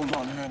 Hold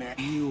on, honey.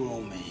 You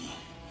owe me.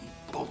 You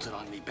bolted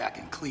on me back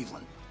in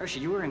Cleveland. Hershey,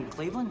 you were in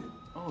Cleveland?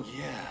 Oh,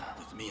 yeah.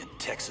 With me in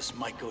Texas,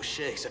 Mike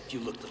O'Shea, except you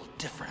looked a little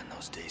different in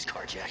those days,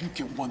 Carjack. You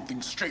get one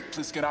thing straight,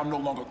 Plissken. I'm no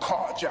longer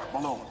Carjack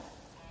Malone.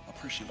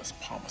 Appreciate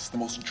Palmas, the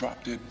most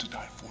drop-dead to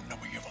die for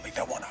number you ever laid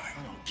that one eye.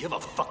 I don't give a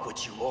fuck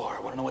what you are. I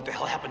want to know what the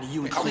hell happened to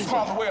you in I was Cleveland.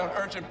 called away on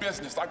urgent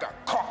business. I got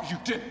caught. You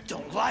didn't.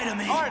 Don't lie to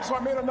me. All right, so I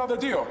made another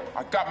deal.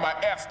 I got my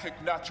ass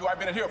kicked, not you. I've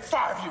been in here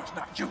 5 years,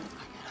 not you. I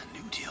got a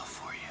new deal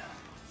for you.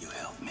 You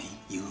help me,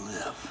 you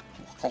live.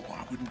 Hold on,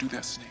 I wouldn't do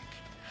that, Snake.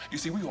 You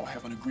see, we all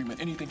have an agreement.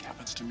 Anything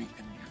happens to me,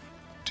 and you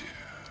dead.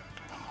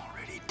 I'm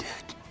already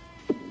dead.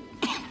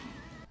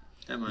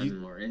 That might be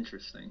more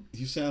interesting.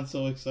 You sound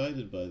so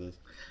excited by this.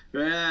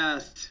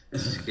 Yes,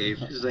 escape.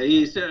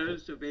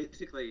 So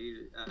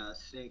basically,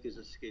 Snake is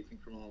escaping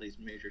from all these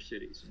major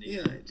cities.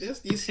 That's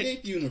the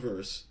Escape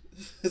universe.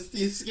 It's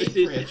the Escape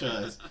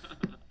franchise.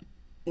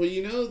 Well,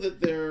 you know that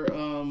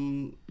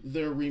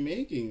they're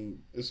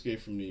remaking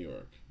Escape from New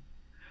York.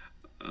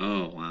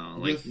 Oh wow!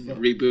 Like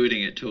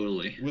rebooting it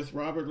totally with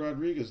Robert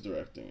Rodriguez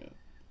directing it.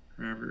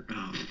 Robert,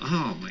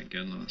 oh my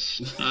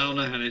goodness! I don't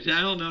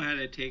know how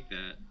to take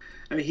that.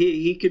 I mean,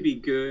 he could be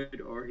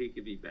good or he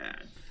could be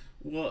bad.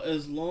 Well,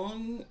 as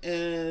long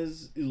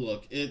as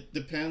it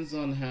depends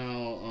on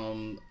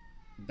how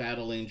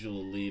Battle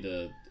Angel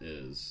Alita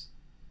is.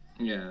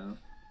 Yeah.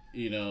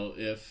 You know,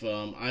 if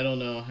I don't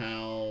know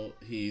how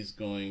he's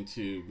going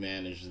to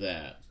manage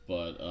that,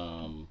 but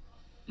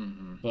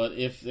but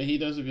if he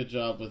does a good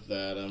job with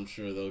that, I'm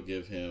sure they'll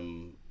give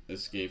him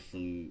Escape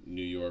from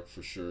New York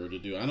for sure to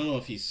do. I don't know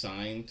if he's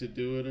signed to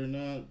do it or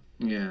not.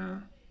 Yeah.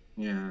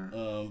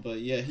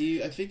 But yeah,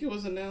 I think it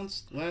was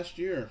announced last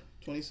year,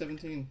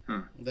 2017,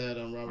 that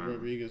Robert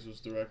Rodriguez was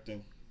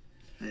directing.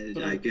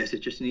 I guess it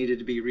just needed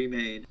to be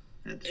remade.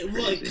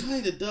 Well, it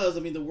kind of does.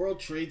 I mean, the World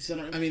Trade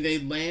Center. I mean, they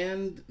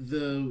land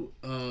the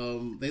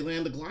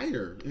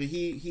glider.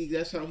 He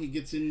that's how he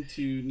gets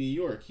into New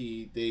York.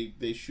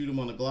 They shoot him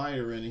on a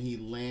glider and he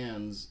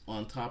lands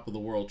on top of the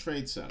World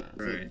Trade Center.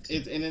 Right.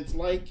 It's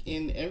like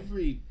in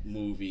every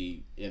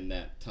movie in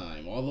that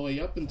time, all the way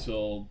up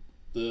until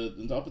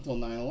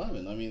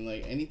 9/11. I mean,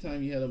 like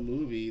anytime you had a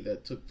movie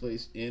that took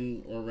place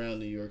in or around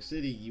New York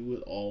City, you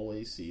would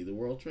always see the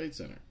World Trade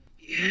Center.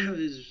 Yeah, it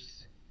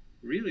was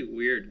really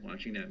weird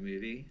watching that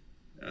movie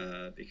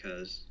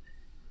because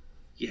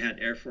you had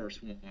Air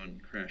Force One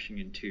crashing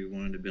into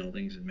one of the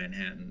buildings in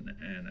Manhattan,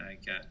 and I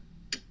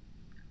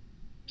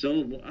was a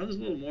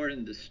little more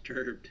than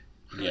disturbed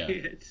by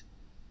it.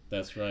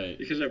 That's right.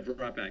 Because I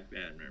brought back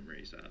bad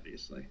memories,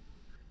 obviously.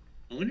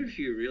 I wonder if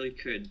you really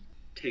could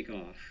take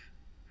off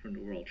from the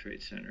World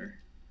Trade Center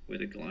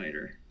with a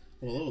glider.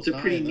 Well, it's a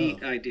pretty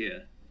neat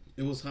idea.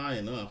 It was high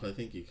enough. I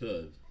think you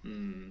could. I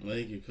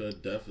think you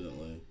could,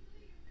 definitely.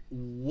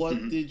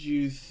 What did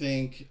you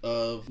think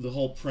of the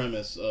whole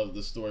premise of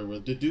the story where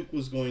the Duke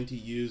was going to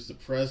use the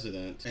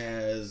president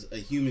as a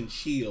human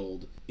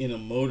shield in a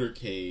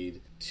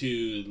motorcade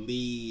to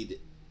lead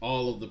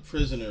all of the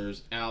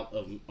prisoners off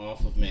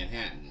of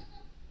Manhattan?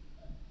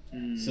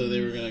 So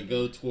they were going to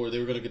go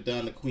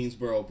down to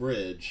Queensboro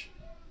Bridge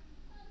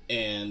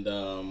and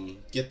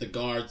get the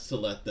guards to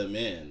let them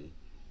in,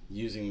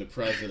 using the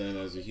president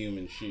as a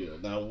human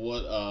shield. Now,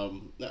 I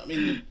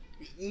mean,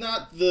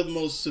 not the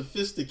most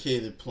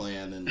sophisticated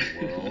plan in the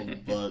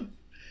world, but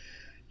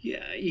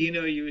yeah, you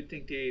would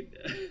think they'd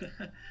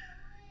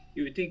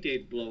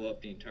blow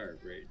up the entire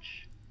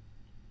bridge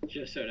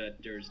just so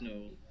that there's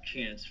no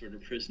chance for the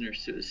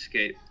prisoners to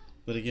escape.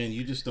 But again,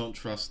 you just don't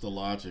trust the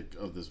logic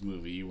of this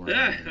movie. You weren't.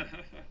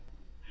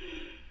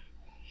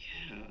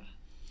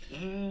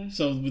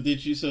 So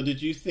did you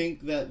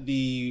think that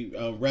the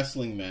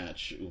wrestling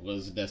match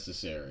was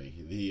necessary?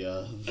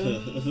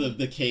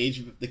 The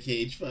cage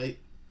fight.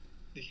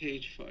 The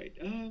cage fight.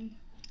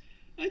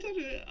 I thought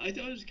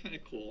it was kind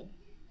of cool.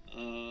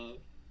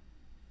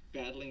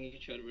 Battling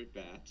each other with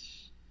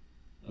bats.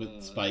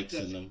 With spikes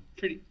in them.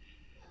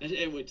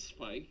 And with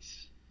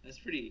spikes. That's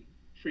pretty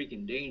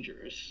freaking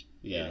dangerous.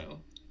 Yeah.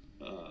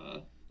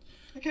 I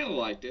kind of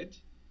liked it.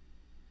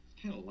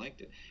 A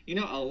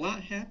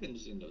lot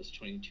happens in those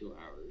 22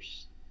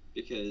 hours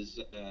because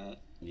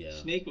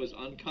Snake was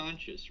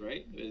unconscious,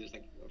 right? It was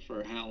like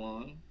for how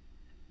long?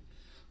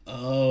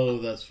 Oh,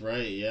 that's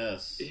right.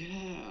 Yes.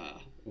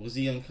 Yeah. Was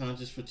he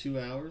unconscious for 2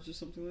 hours or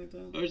something like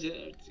that? Or is it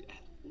at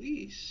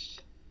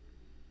least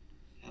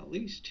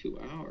 2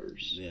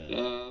 hours?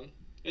 Yeah.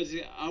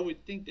 I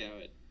would think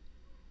that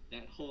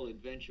whole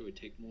adventure would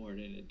take more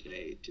than a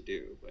day to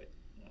do, but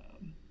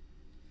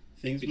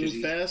things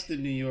move fast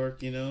in New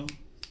York,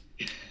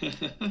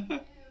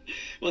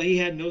 Well, he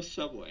had no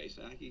subway,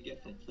 so I could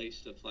get from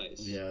place to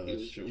place. Yeah,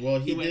 that's true. Well,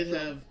 he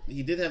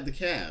did have the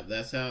cab.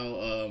 That's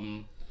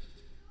how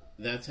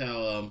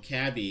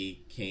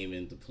Cabby came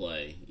into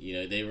play.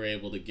 They were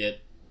able to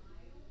get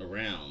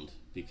around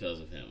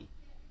because of him.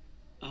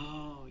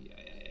 Oh, yeah.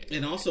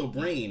 And also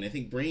Brain. I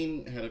think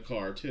Brain had a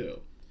car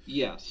too.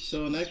 Yes.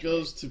 So, and that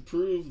goes to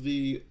prove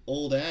the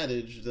old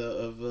adage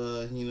of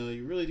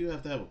you really do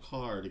have to have a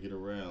car to get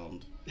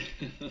around.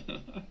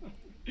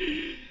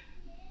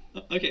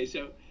 Okay,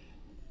 so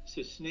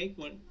Snake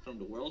went from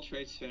the World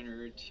Trade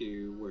Center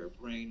to where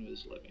Brain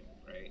was living,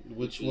 right?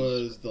 Which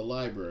was the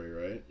library,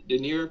 right? The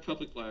New York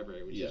Public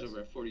Library, which is over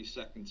at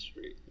 42nd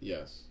Street.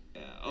 Yes.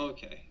 Yeah,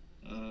 okay.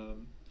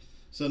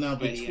 So now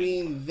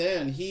between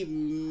then,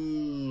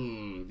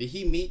 did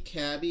he meet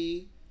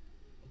Cabby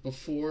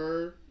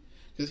before?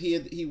 Because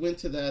he went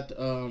to that...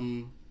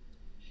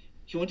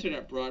 He went to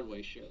that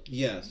Broadway show.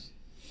 Yes.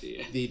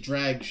 The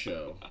drag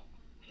show.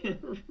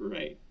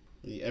 Right.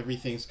 The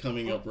Everything's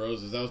Coming Up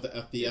Roses. That was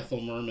the Ethel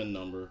Merman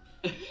number.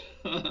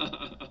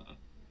 That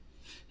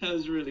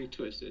was really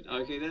twisted.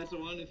 Okay, that's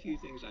one of the few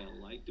things I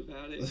liked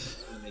about it.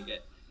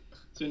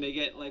 when they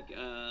get like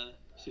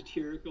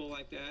satirical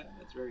like that.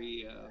 That's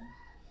very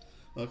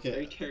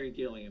very Terry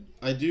Gilliam.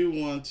 I do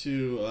want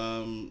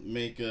to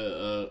make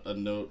a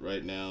note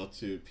right now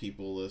to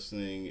people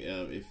listening.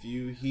 If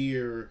you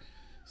hear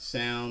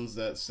sounds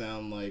that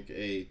sound like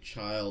a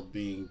child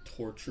being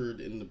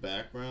tortured in the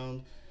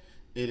background,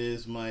 it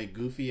is my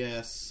goofy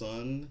ass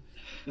son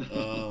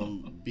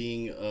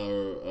being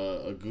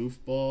a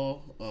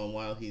goofball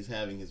while he's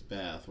having his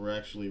bath. I'm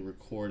actually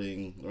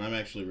recording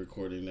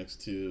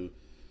next to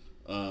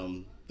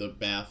the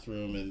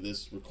bathroom, and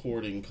this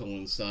recording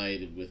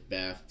coincided with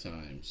bath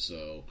time.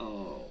 So,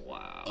 oh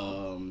wow.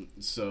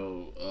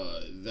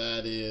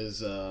 That is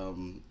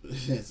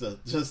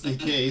just in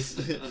case.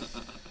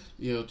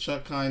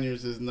 Chuck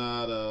Conyers is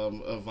not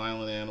a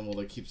violent animal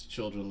that keeps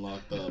children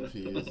locked up.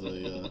 He is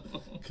a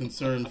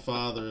concerned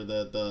father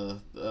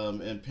that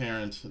and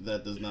parent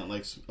that does not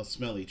like a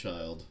smelly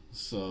child.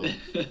 So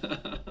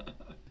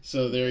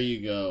there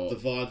you go. The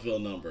vaudeville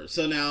number.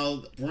 So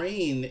now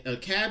Brain,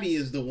 Cabby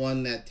is the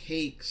one that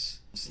takes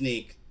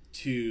Snake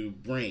to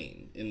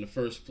Brain in the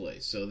first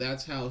place. So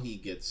that's how he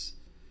gets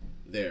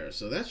there.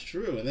 So that's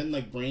true. And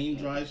then Brain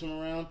drives him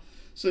around.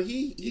 So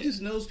he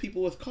just knows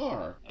people with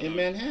car in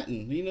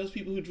Manhattan. He knows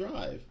people who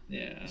drive.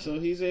 Yeah. So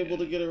he's able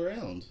to get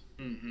around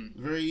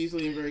very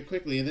easily and very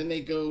quickly. And then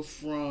they go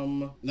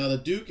from... Now, the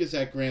Duke is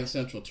at Grand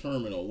Central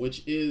Terminal,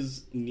 which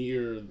is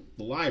near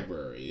the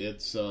library.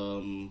 It's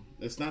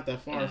not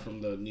that far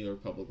from the New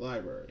York Public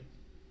Library.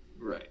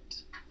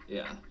 Right.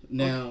 Yeah.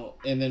 Now,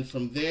 and then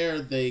from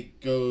there, they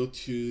go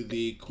to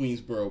the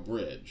Queensboro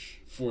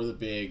Bridge for the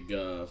big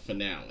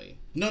finale.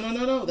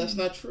 No, that's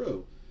not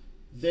true.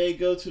 They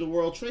go to the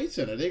World Trade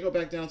Center. They go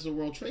back down to the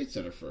World Trade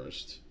Center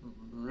first.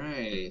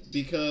 Right.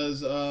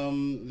 Because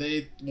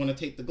they want to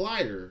take the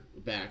glider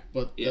back,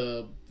 but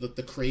the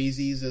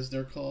crazies, as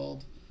they're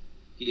called,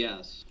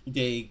 yes,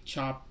 they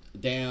chop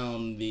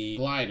down the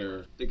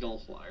glider. The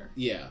Gulf Flyer.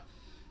 Yeah.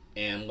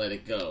 And let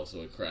it go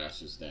so it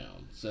crashes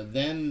down. So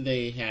then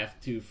they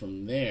have to,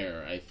 from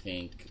there, I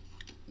think,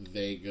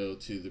 they go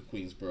to the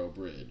Queensboro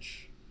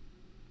Bridge.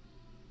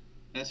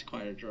 That's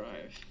quite a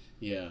drive.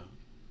 Yeah.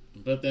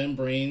 But then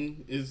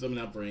Cabby,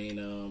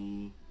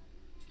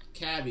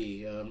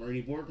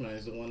 Ernie Borgnine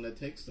is the one that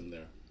takes them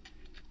there.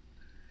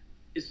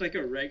 It's like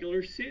a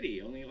regular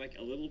city, only like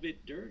a little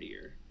bit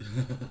dirtier.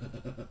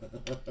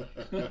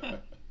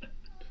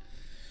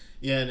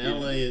 Yeah,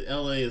 and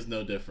LA is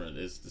no different.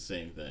 It's the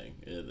same thing.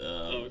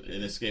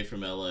 In Escape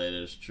from LA, it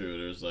is true.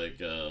 There's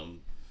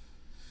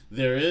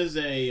there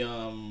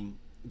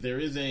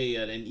is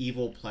an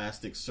evil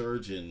plastic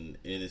surgeon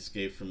in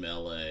Escape from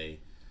LA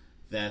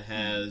that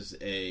has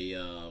a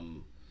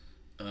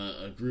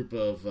group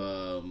of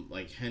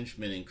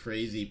henchmen and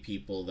crazy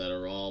people that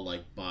are all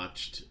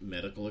botched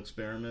medical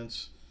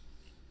experiments,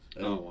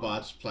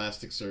 botched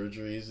plastic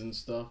surgeries and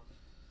stuff.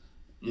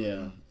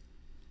 Yeah.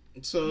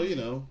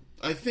 So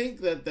I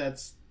think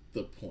that-that's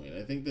the point.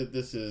 I think that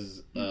this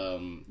is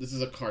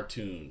a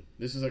cartoon.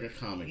 This is like a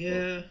comic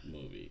book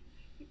movie.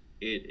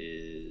 It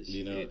is.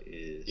 It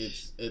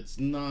is. It's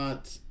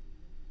not.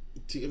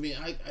 I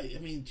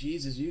mean,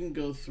 Jesus, you can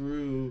go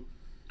through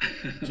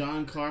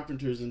John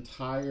Carpenter's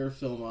entire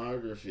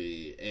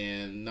filmography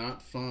and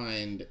not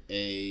find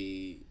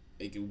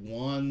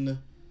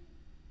one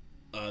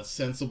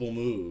sensible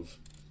move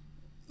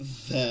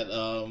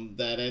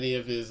that any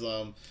of his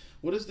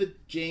what is the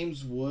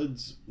James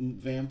Woods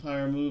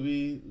vampire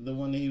movie, the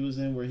one that he was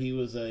in where he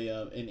was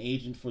an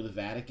agent for the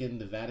Vatican?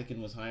 The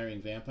Vatican was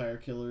hiring vampire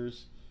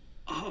killers.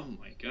 Oh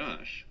my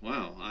gosh!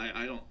 Wow,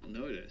 I don't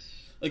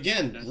notice.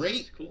 Again,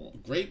 That's cool.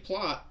 Great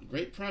plot,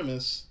 great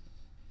premise.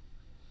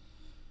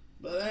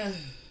 But,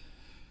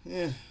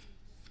 yeah.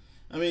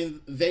 I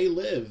mean, They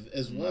Live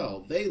as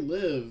well. They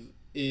Live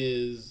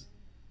is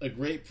a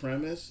great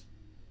premise.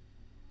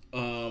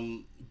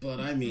 But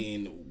I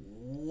mean,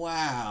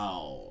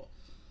 wow.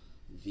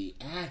 The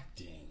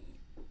acting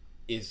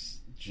is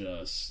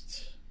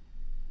just...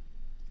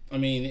 I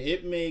mean,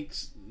 it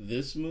makes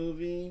this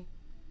movie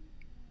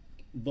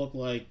look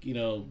like,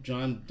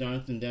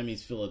 Jonathan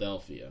Demme's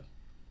Philadelphia.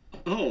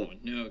 Oh,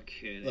 no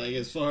kidding.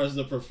 As far as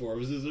the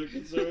performances are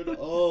concerned,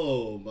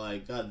 oh my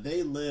God,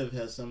 They Live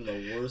has some of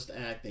the worst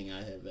acting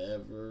I have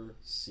ever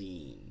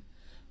seen.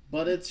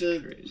 But it's a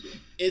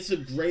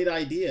great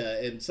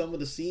idea, and some of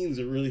the scenes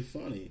are really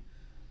funny.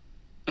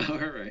 All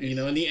right.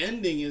 And the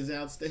ending is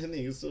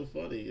outstanding. It's so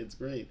funny. It's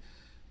great.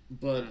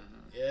 But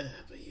my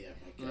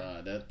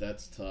God,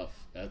 that's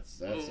tough. That's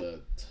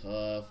a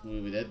tough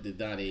movie. That did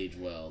not age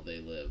well. They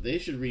Live. They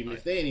should remake.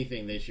 If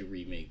anything, they should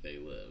remake They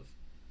Live.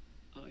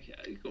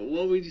 Okay,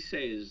 what would you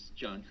say is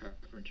John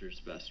Carpenter's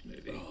best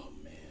movie? Oh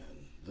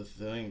man, The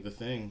Thing.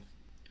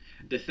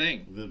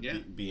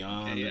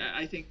 Beyond. Okay,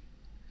 I think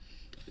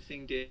The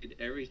Thing did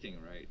everything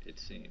right. It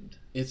seemed.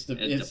 It's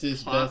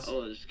his plot best.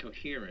 Was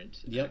coherent.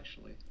 Yep.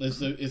 Actually,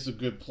 it's a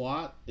good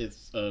plot.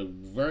 It's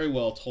very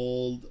well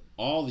told.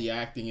 All the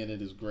acting in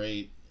it is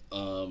great.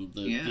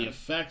 The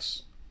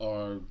effects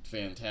are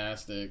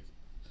fantastic.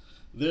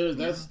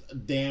 That's a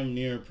damn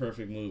near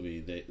perfect movie.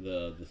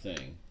 The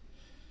Thing.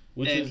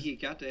 He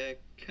got the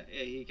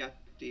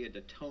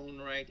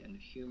tone right and the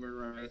humor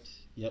right.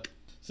 Yep.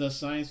 It's a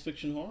science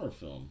fiction horror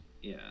film.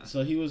 Yeah.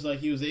 So he was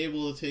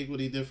able to take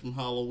what he did from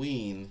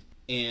Halloween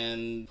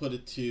and put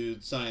it to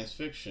science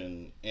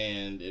fiction,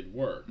 and it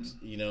worked.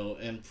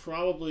 And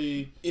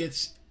probably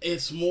it's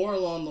more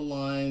along the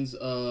lines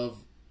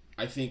of,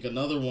 I think,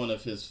 another one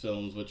of his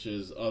films, which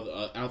is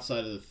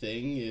outside of The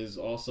Thing, is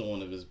also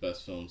one of his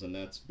best films, and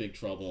that's Big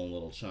Trouble in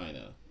Little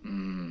China.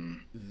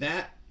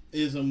 That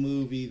is a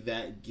movie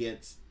that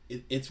gets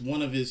it's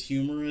one of his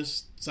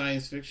humorous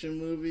science fiction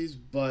movies,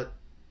 but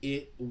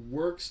it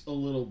works a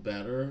little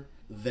better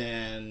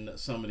than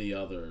some of the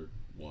other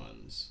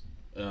ones.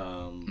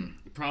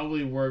 It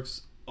probably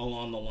works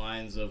along the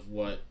lines of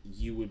what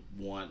you would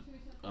want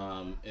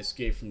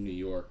Escape from New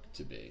York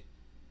to be.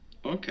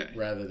 Okay.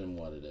 Rather than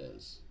what it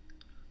is.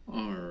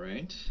 All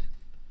right.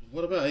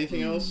 What about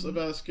anything else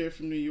about Escape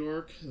from New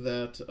York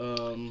that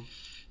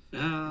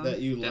that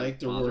you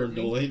liked or were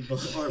annoyed by?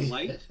 Or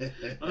liked?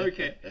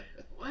 Okay.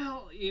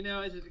 Well, you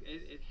know, it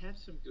had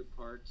some good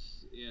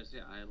parts. You know,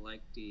 I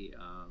liked the,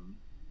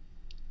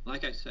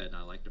 like I said,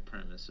 I liked the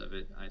premise of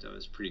it. I thought it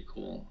was pretty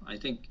cool.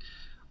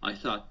 I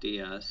thought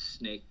the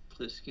Snake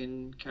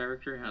Plissken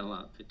character had a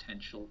lot of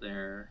potential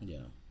there.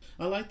 Yeah.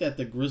 I like that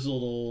the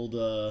grizzled old,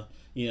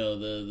 you know,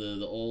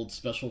 the old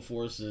special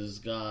forces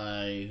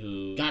guy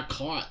who got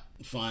caught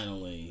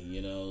finally,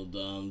 you know,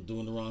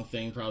 doing the wrong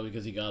thing probably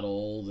because he got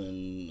old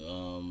and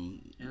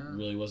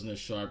really wasn't as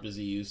sharp as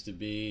he used to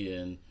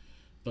be,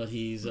 but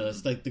he's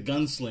it's like the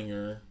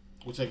gunslinger,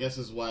 which I guess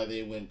is why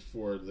they went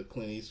for the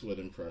Clint Eastwood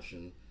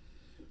impression.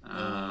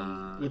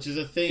 Which is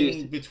a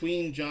thing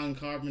between John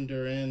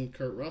Carpenter and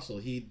Kurt Russell.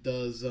 He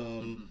does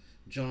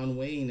John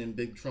Wayne in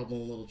Big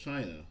Trouble in Little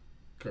China.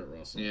 Kurt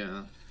Russell.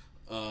 Yeah.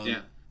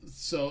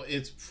 So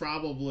it's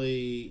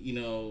probably, you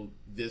know,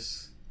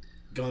 this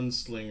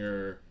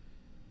gunslinger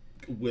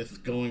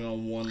with going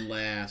on one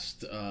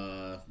last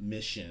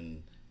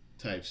mission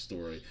type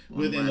story.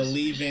 Within the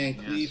Lee Van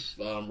Cleef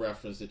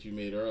reference that you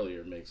made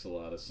earlier makes a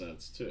lot of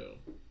sense too.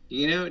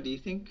 You know, do you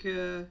think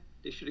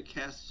they should have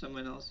cast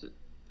someone else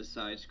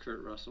besides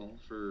Kurt Russell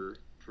for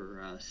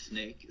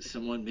Snake?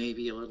 Someone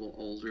maybe a little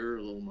older,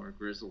 a little more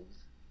grizzled.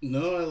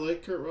 No, I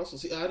like Kurt Russell.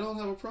 See, I don't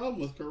have a problem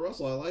with Kurt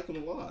Russell. I like him a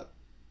lot.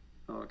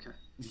 Oh, okay.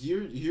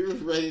 You're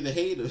ready to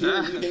hate him.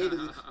 You hate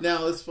him.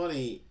 Now, it's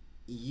funny.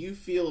 You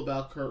feel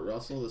about Kurt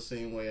Russell the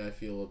same way I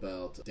feel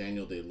about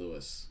Daniel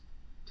Day-Lewis.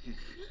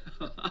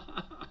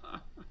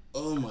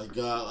 Oh my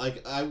god!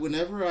 Like I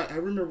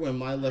remember when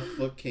My Left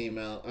Foot came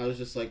out, I was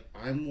just like,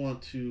 I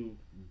want to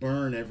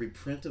burn every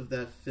print of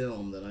that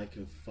film that I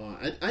can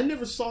find. I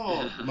never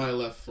saw My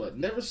Left Foot.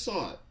 Never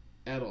saw it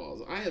at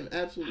all. I have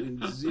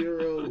absolutely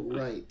zero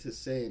right to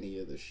say any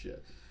of this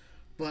shit.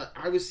 But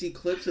I would see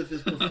clips of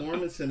his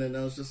performance in it, and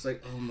I was just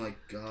like, oh my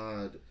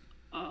god.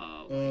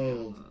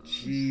 Oh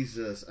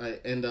Jesus.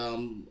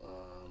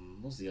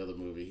 What's the other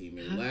movie he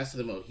made? Last of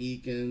the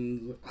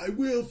Mohicans. I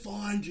Will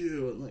Find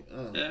You. I'm like,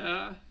 oh.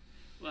 Yeah.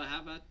 Well,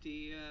 how about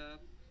the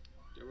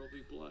There Will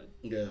Be Blood?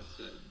 Yeah.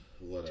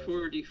 Whatever.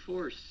 Tour de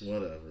Force.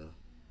 Whatever.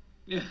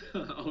 Yeah.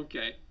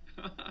 Okay.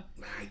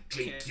 I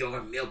drink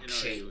your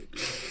milkshake.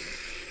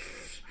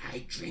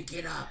 I drink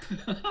it up.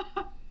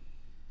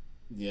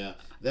 Yeah,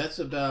 that's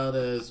about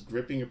as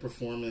gripping a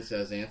performance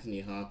as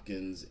Anthony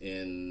Hopkins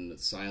in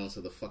Silence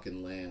of the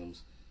Fucking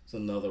Lambs. It's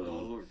another one.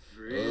 Oh,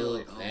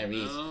 really? Oh,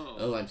 Clarice. No.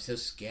 Oh, I'm so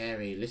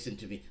scary. Listen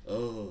to me.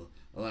 Oh,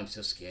 I'm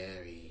so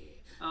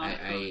scary.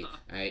 I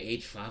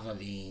ate fava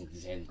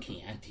beans and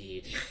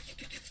Chianti.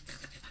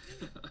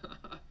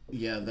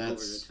 Yeah,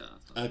 that's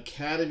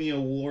Academy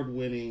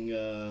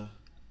Award-winning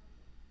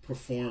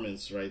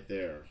performance right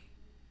there.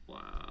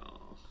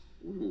 Wow.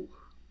 Ooh.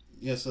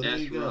 Yeah, so there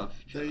you go. Rough,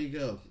 there you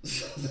go.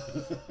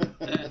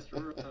 That's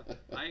rough.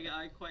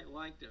 I quite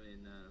liked him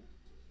in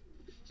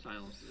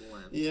Silence of the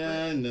Lambs.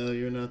 Yeah, I know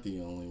you're not the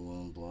only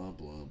one. Blah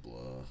blah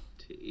blah.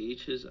 To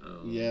each his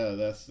own. Yeah,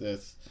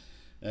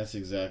 that's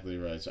exactly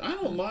right. So I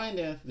don't mind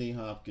Anthony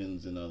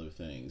Hopkins in other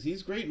things.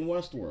 He's great in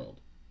Westworld.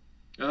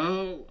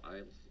 Oh,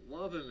 I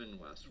love him in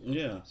Westworld.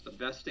 Yeah, it's the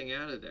best thing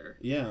out of there.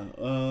 Yeah,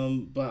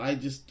 but I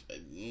just.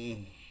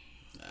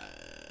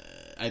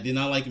 I did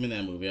not like him in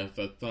that movie. I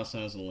thought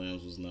Silence of the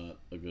Lambs was not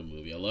a good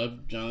movie. I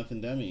love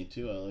Jonathan Demme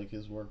too. I like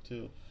his work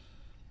too.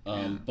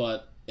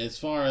 But as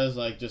far as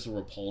like just a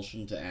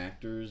repulsion to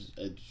actors,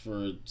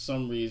 for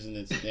some reason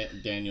it's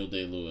Daniel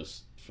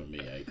Day-Lewis for me.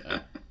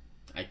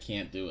 I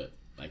can't do it.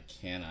 I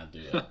cannot do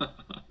it.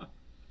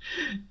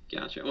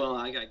 Gotcha. Well,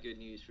 I got good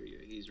news for you.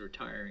 He's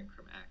retiring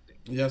from acting.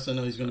 Yes, I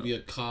know he's going to be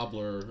a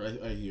cobbler.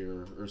 I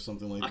hear, or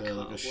something like that,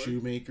 like a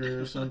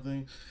shoemaker or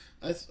something.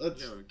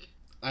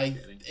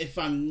 If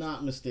I'm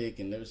not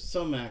mistaken, there's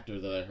some actor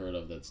that I heard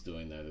of that's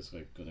doing that. Is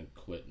like going to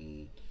quit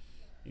and,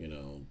 you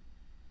know,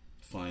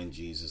 find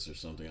Jesus or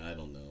something. I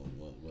don't know,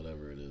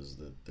 whatever it is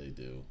that they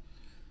do.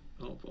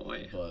 Oh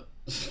boy! But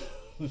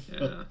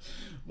yeah.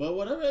 But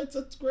whatever,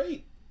 it's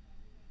great.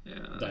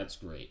 Yeah, that's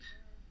great.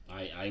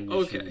 I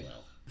wish him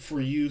well.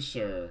 For you,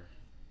 sir,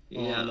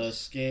 on a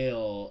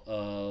scale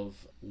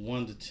of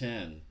 1 to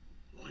 10,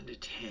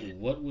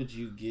 what would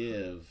you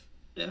give?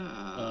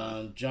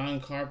 John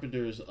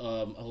Carpenter's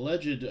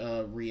alleged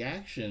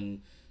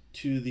reaction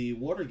to the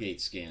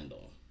Watergate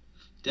scandal.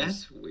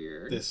 That's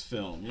weird. This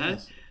film,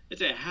 yes.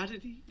 How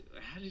did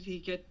he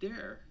get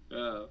there?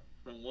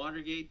 From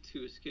Watergate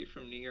to Escape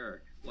from New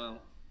York. Well,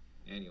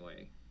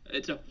 anyway,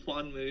 it's a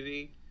fun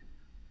movie.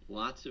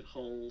 Lots of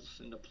holes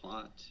in the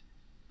plot.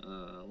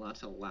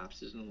 Lots of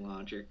lapses in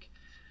logic.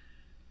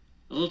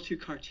 A little too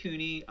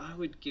cartoony. I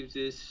would give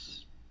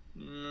this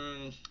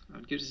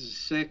I'd give this a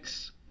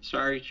 6.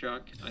 Sorry,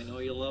 Chuck. I know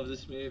you love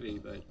this movie,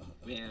 but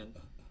man,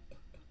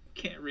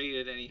 can't rate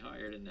it any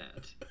higher than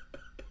that.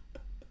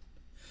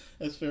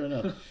 That's fair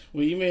enough.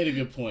 Well, you made a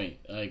good point.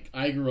 Like,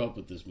 I grew up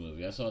with this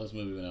movie. I saw this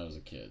movie when I was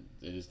a kid.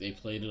 They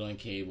played it on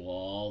cable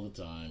all the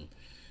time,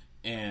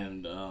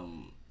 and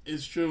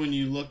it's true when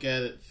you look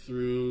at it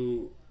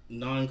through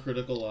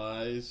non-critical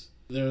eyes.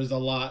 There's a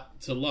lot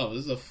to love.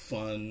 This is a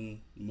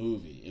fun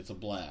movie. It's a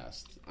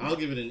blast. I'll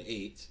give it an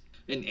 8.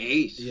 An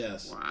 8?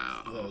 Yes.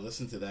 Wow. Oh,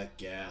 listen to that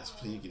gasp.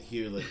 You can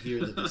hear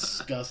the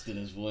disgust in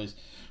his voice.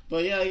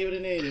 But yeah, I give it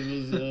an 8.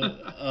 It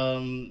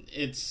was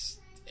it's,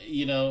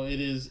 you know, it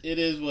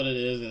is what it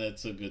is, and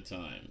it's a good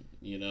time.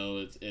 You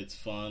know, it's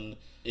fun.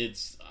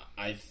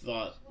 I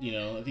thought, you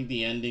know, I think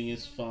the ending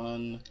is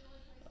fun.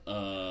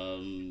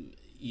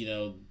 You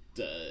know,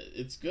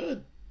 it's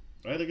good.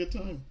 I had a good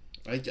time.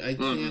 I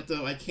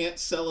can't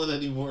sell it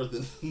any more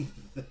than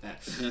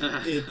that.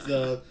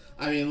 It's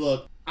I mean,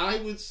 look, I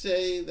would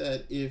say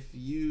that if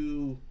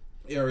you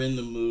are in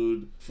the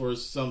mood for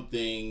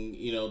something,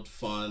 you know,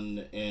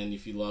 fun, and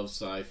if you love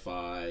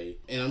sci-fi,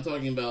 and I'm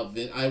talking about,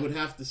 I would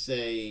have to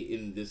say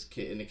in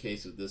the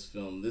case of this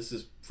film, this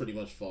is pretty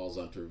much falls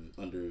under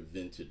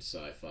vintage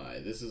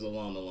sci-fi. This is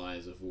along the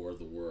lines of War of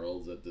the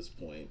Worlds at this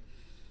point.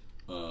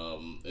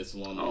 It's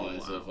along the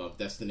lines of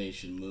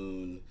Destination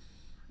Moon.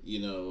 You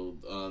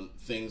know,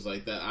 things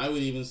like that. I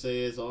would even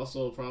say it's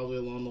also probably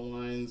along the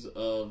lines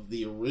of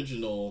the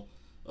original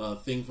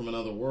Thing from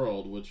Another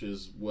World, which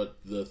is what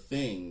The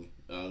Thing,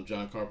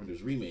 John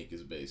Carpenter's remake,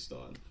 is based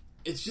on.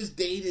 It's just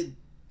dated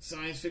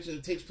science fiction.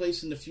 It takes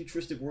place in the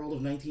futuristic world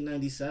of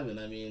 1997.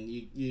 I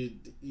mean,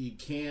 you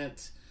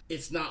can't...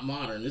 It's not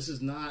modern. This is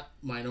not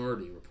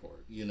Minority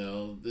Report. You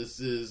know,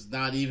 this is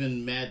not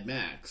even Mad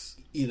Max.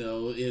 You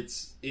know,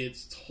 it's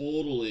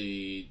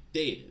totally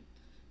dated.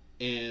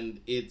 And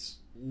it's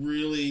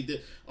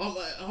really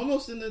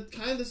almost in the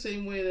kind of the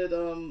same way that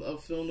a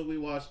film that we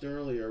watched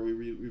earlier, we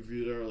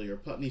reviewed earlier,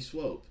 Putney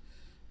Swope.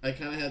 I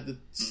kind of had the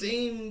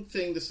same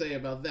thing to say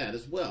about that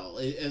as well.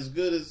 As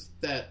good as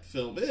that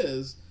film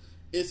is,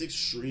 it's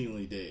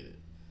extremely dated.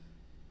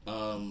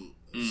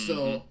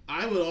 So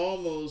I would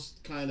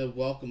almost kind of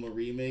welcome a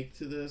remake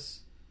to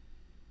this.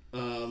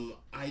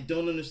 I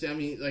don't understand. I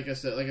mean, like I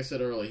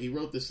said earlier, he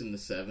wrote this in the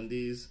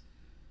 70s,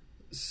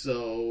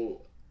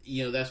 so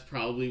you know that's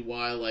probably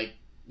why, like,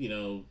 you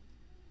know,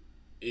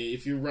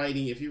 if you're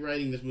writing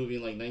this movie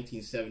in like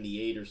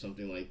 1978 or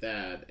something like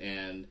that,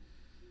 and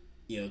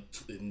you know,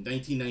 in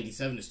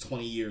 1997 is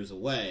 20 years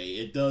away,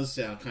 it does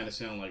sound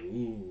like,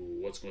 ooh,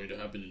 what's going to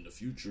happen in the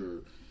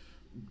future?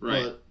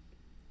 Right. But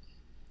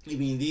I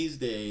mean, these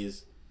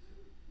days,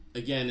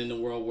 again, in the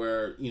world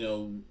where, you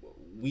know,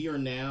 we are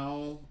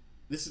now,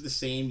 this is the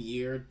same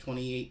year,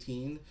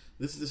 2018.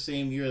 This is the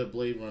same year that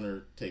Blade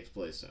Runner takes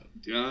place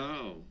in.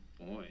 Oh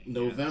boy.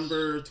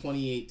 November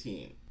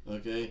 2018.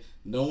 Okay,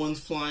 no one's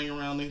flying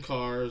around in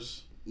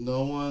cars.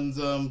 No one's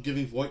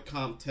giving Voight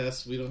comp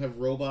tests. We don't have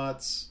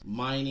robots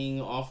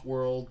mining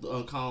off-world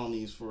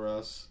colonies for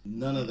us.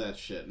 None of that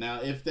shit.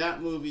 Now, if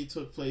that movie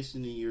took place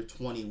in the year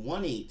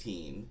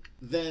 2118,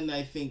 then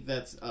I think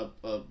that's a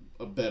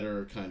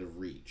better kind of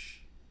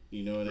reach.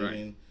 You know what I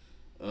mean?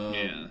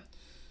 Yeah.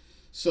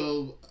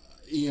 So,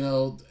 you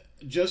know,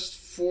 just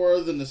for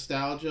the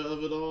nostalgia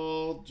of it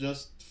all,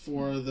 just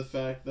for the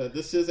fact that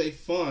this is a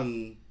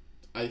fun,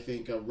 I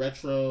think, not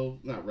retro,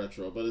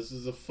 but this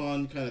is a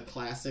fun kind of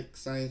classic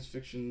science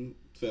fiction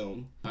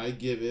film. I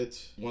give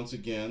it, once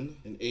again,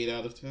 an 8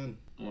 out of 10.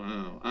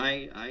 Wow.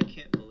 I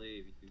can't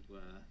believe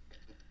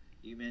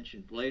you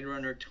mentioned Blade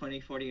Runner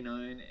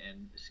 2049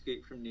 and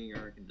Escape from New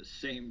York in the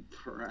same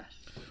breath.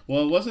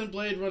 Well, it wasn't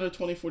Blade Runner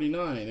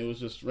 2049. It was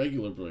just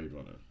regular Blade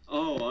Runner.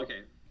 Oh,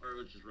 okay. Or it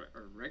was just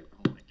oh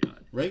my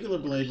god. Regular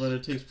Blade Runner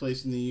takes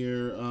place in the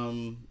year,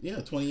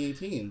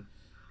 2018.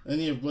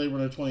 And you have Blade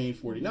Runner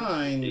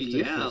 2049, which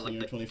takes place in the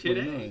year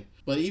 2049. Today.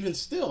 But even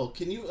still,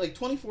 can you, like,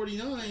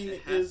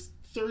 2049 is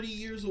 30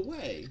 years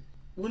away.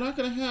 We're not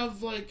going to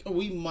have, like,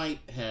 we might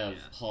have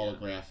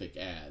holographic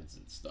ads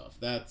and stuff.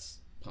 That's,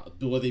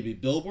 will they be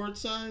billboard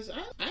size?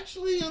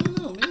 Actually, I don't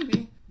know,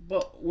 maybe.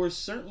 But we're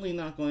certainly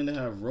not going to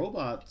have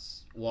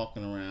robots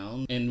walking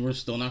around, and we're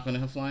still not going to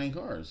have flying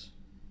cars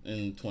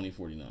in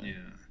 2049. Yeah.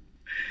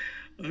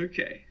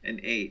 Okay, an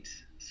 8.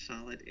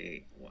 Solid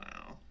 8.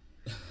 Wow.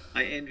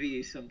 I envy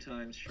you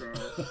sometimes, Charles.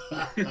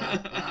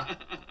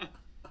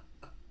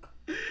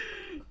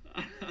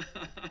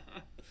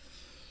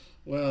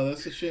 Well,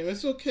 that's a shame.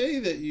 It's okay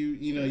that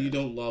you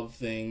don't love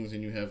things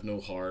and you have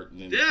no heart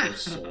and no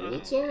soul.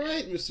 It's all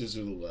right, Mr.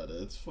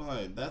 Zulaweta. It's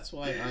fine. That's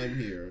why I'm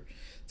here,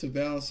 to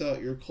balance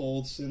out your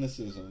cold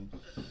cynicism.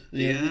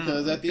 Yeah,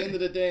 because at the end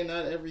of the day,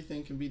 not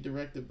everything can be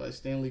directed by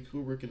Stanley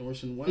Kubrick and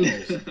Orson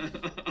Welles.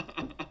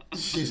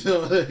 You know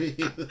what I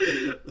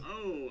mean?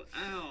 Oh,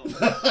 ow.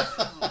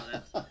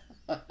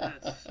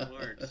 That's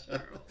smart,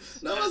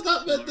 Charles. No, it's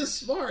not meant to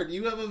smart.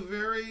 You have a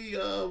very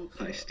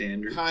high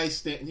standard.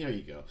 There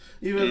you go.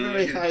 You have a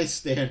very high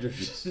standard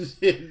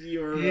in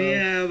your.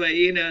 Yeah, but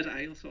you know,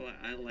 I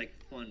like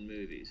fun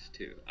movies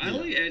too. I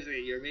only as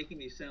you're making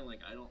me sound like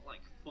I don't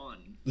like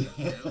fun, you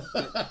know?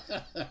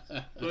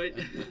 but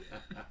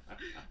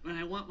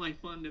I want my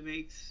fun to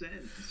make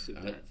sense.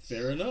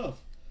 Fair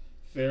enough.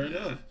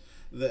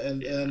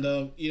 And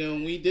you know,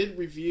 we did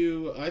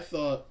review, I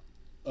thought,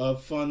 a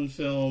fun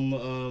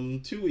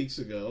film 2 weeks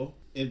ago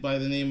by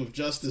the name of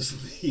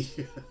Justice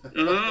League.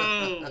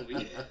 Oh,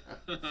 yeah.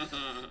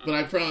 But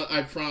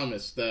I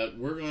promise that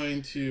we're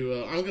going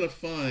to I'm going to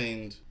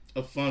find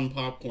a fun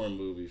popcorn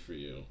movie for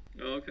you.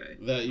 Okay.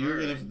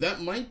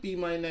 That might be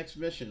my next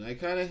mission. I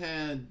kind of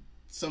had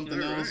something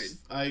else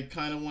I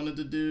kind of wanted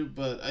to do,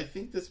 but I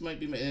think this might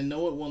be and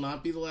no, it will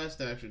not be The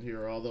Last Action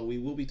Hero, although we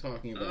will be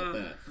talking about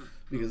that,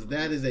 because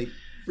that is a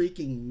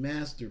freaking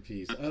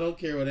masterpiece. I don't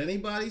care what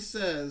anybody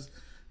says.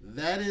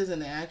 That is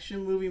an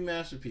action movie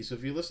masterpiece. So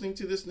if you're listening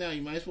to this now,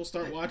 you might as well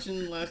start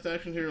watching Last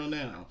Action Hero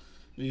now,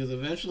 because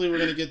eventually we're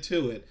going to get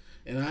to it,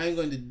 and I'm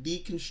going to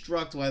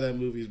deconstruct why that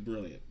movie is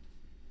brilliant.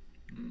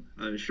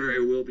 I'm sure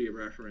it will be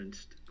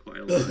referenced quite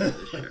a lot in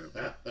this show.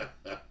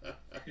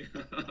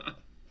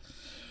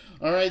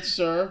 All right,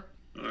 sir.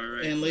 All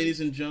right. And ladies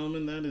and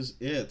gentlemen, that is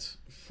it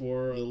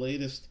for the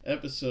latest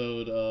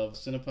episode of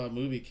Cinepod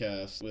Movie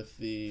Cast with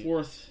the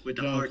fourth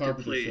John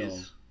Carpenter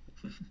film.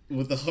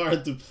 With the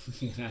hard to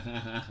please.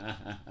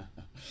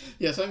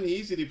 Yes, I'm the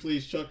easy to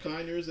please Chuck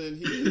Conyers, and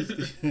he is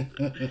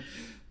the...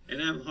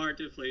 And I'm hard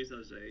to please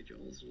Jose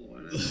Jules.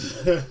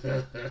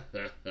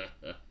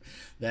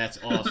 That's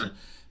awesome.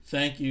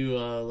 Thank you,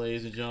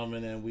 ladies and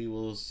gentlemen, and we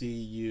will see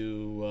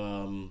you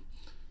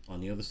on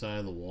the other side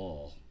of the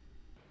wall.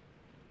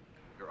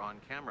 You're on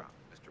camera,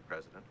 Mr.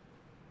 President.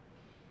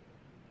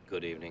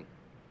 Good evening.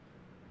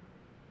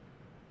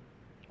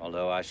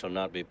 Although I shall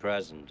not be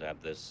present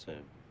at this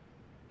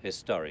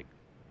historic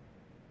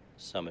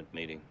summit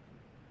meeting,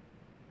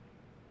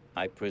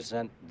 I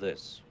present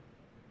this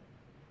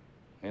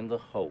in the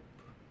hope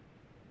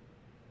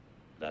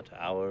that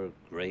our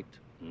great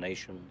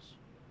nations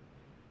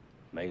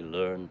may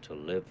learn to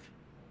live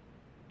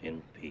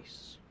in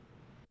peace.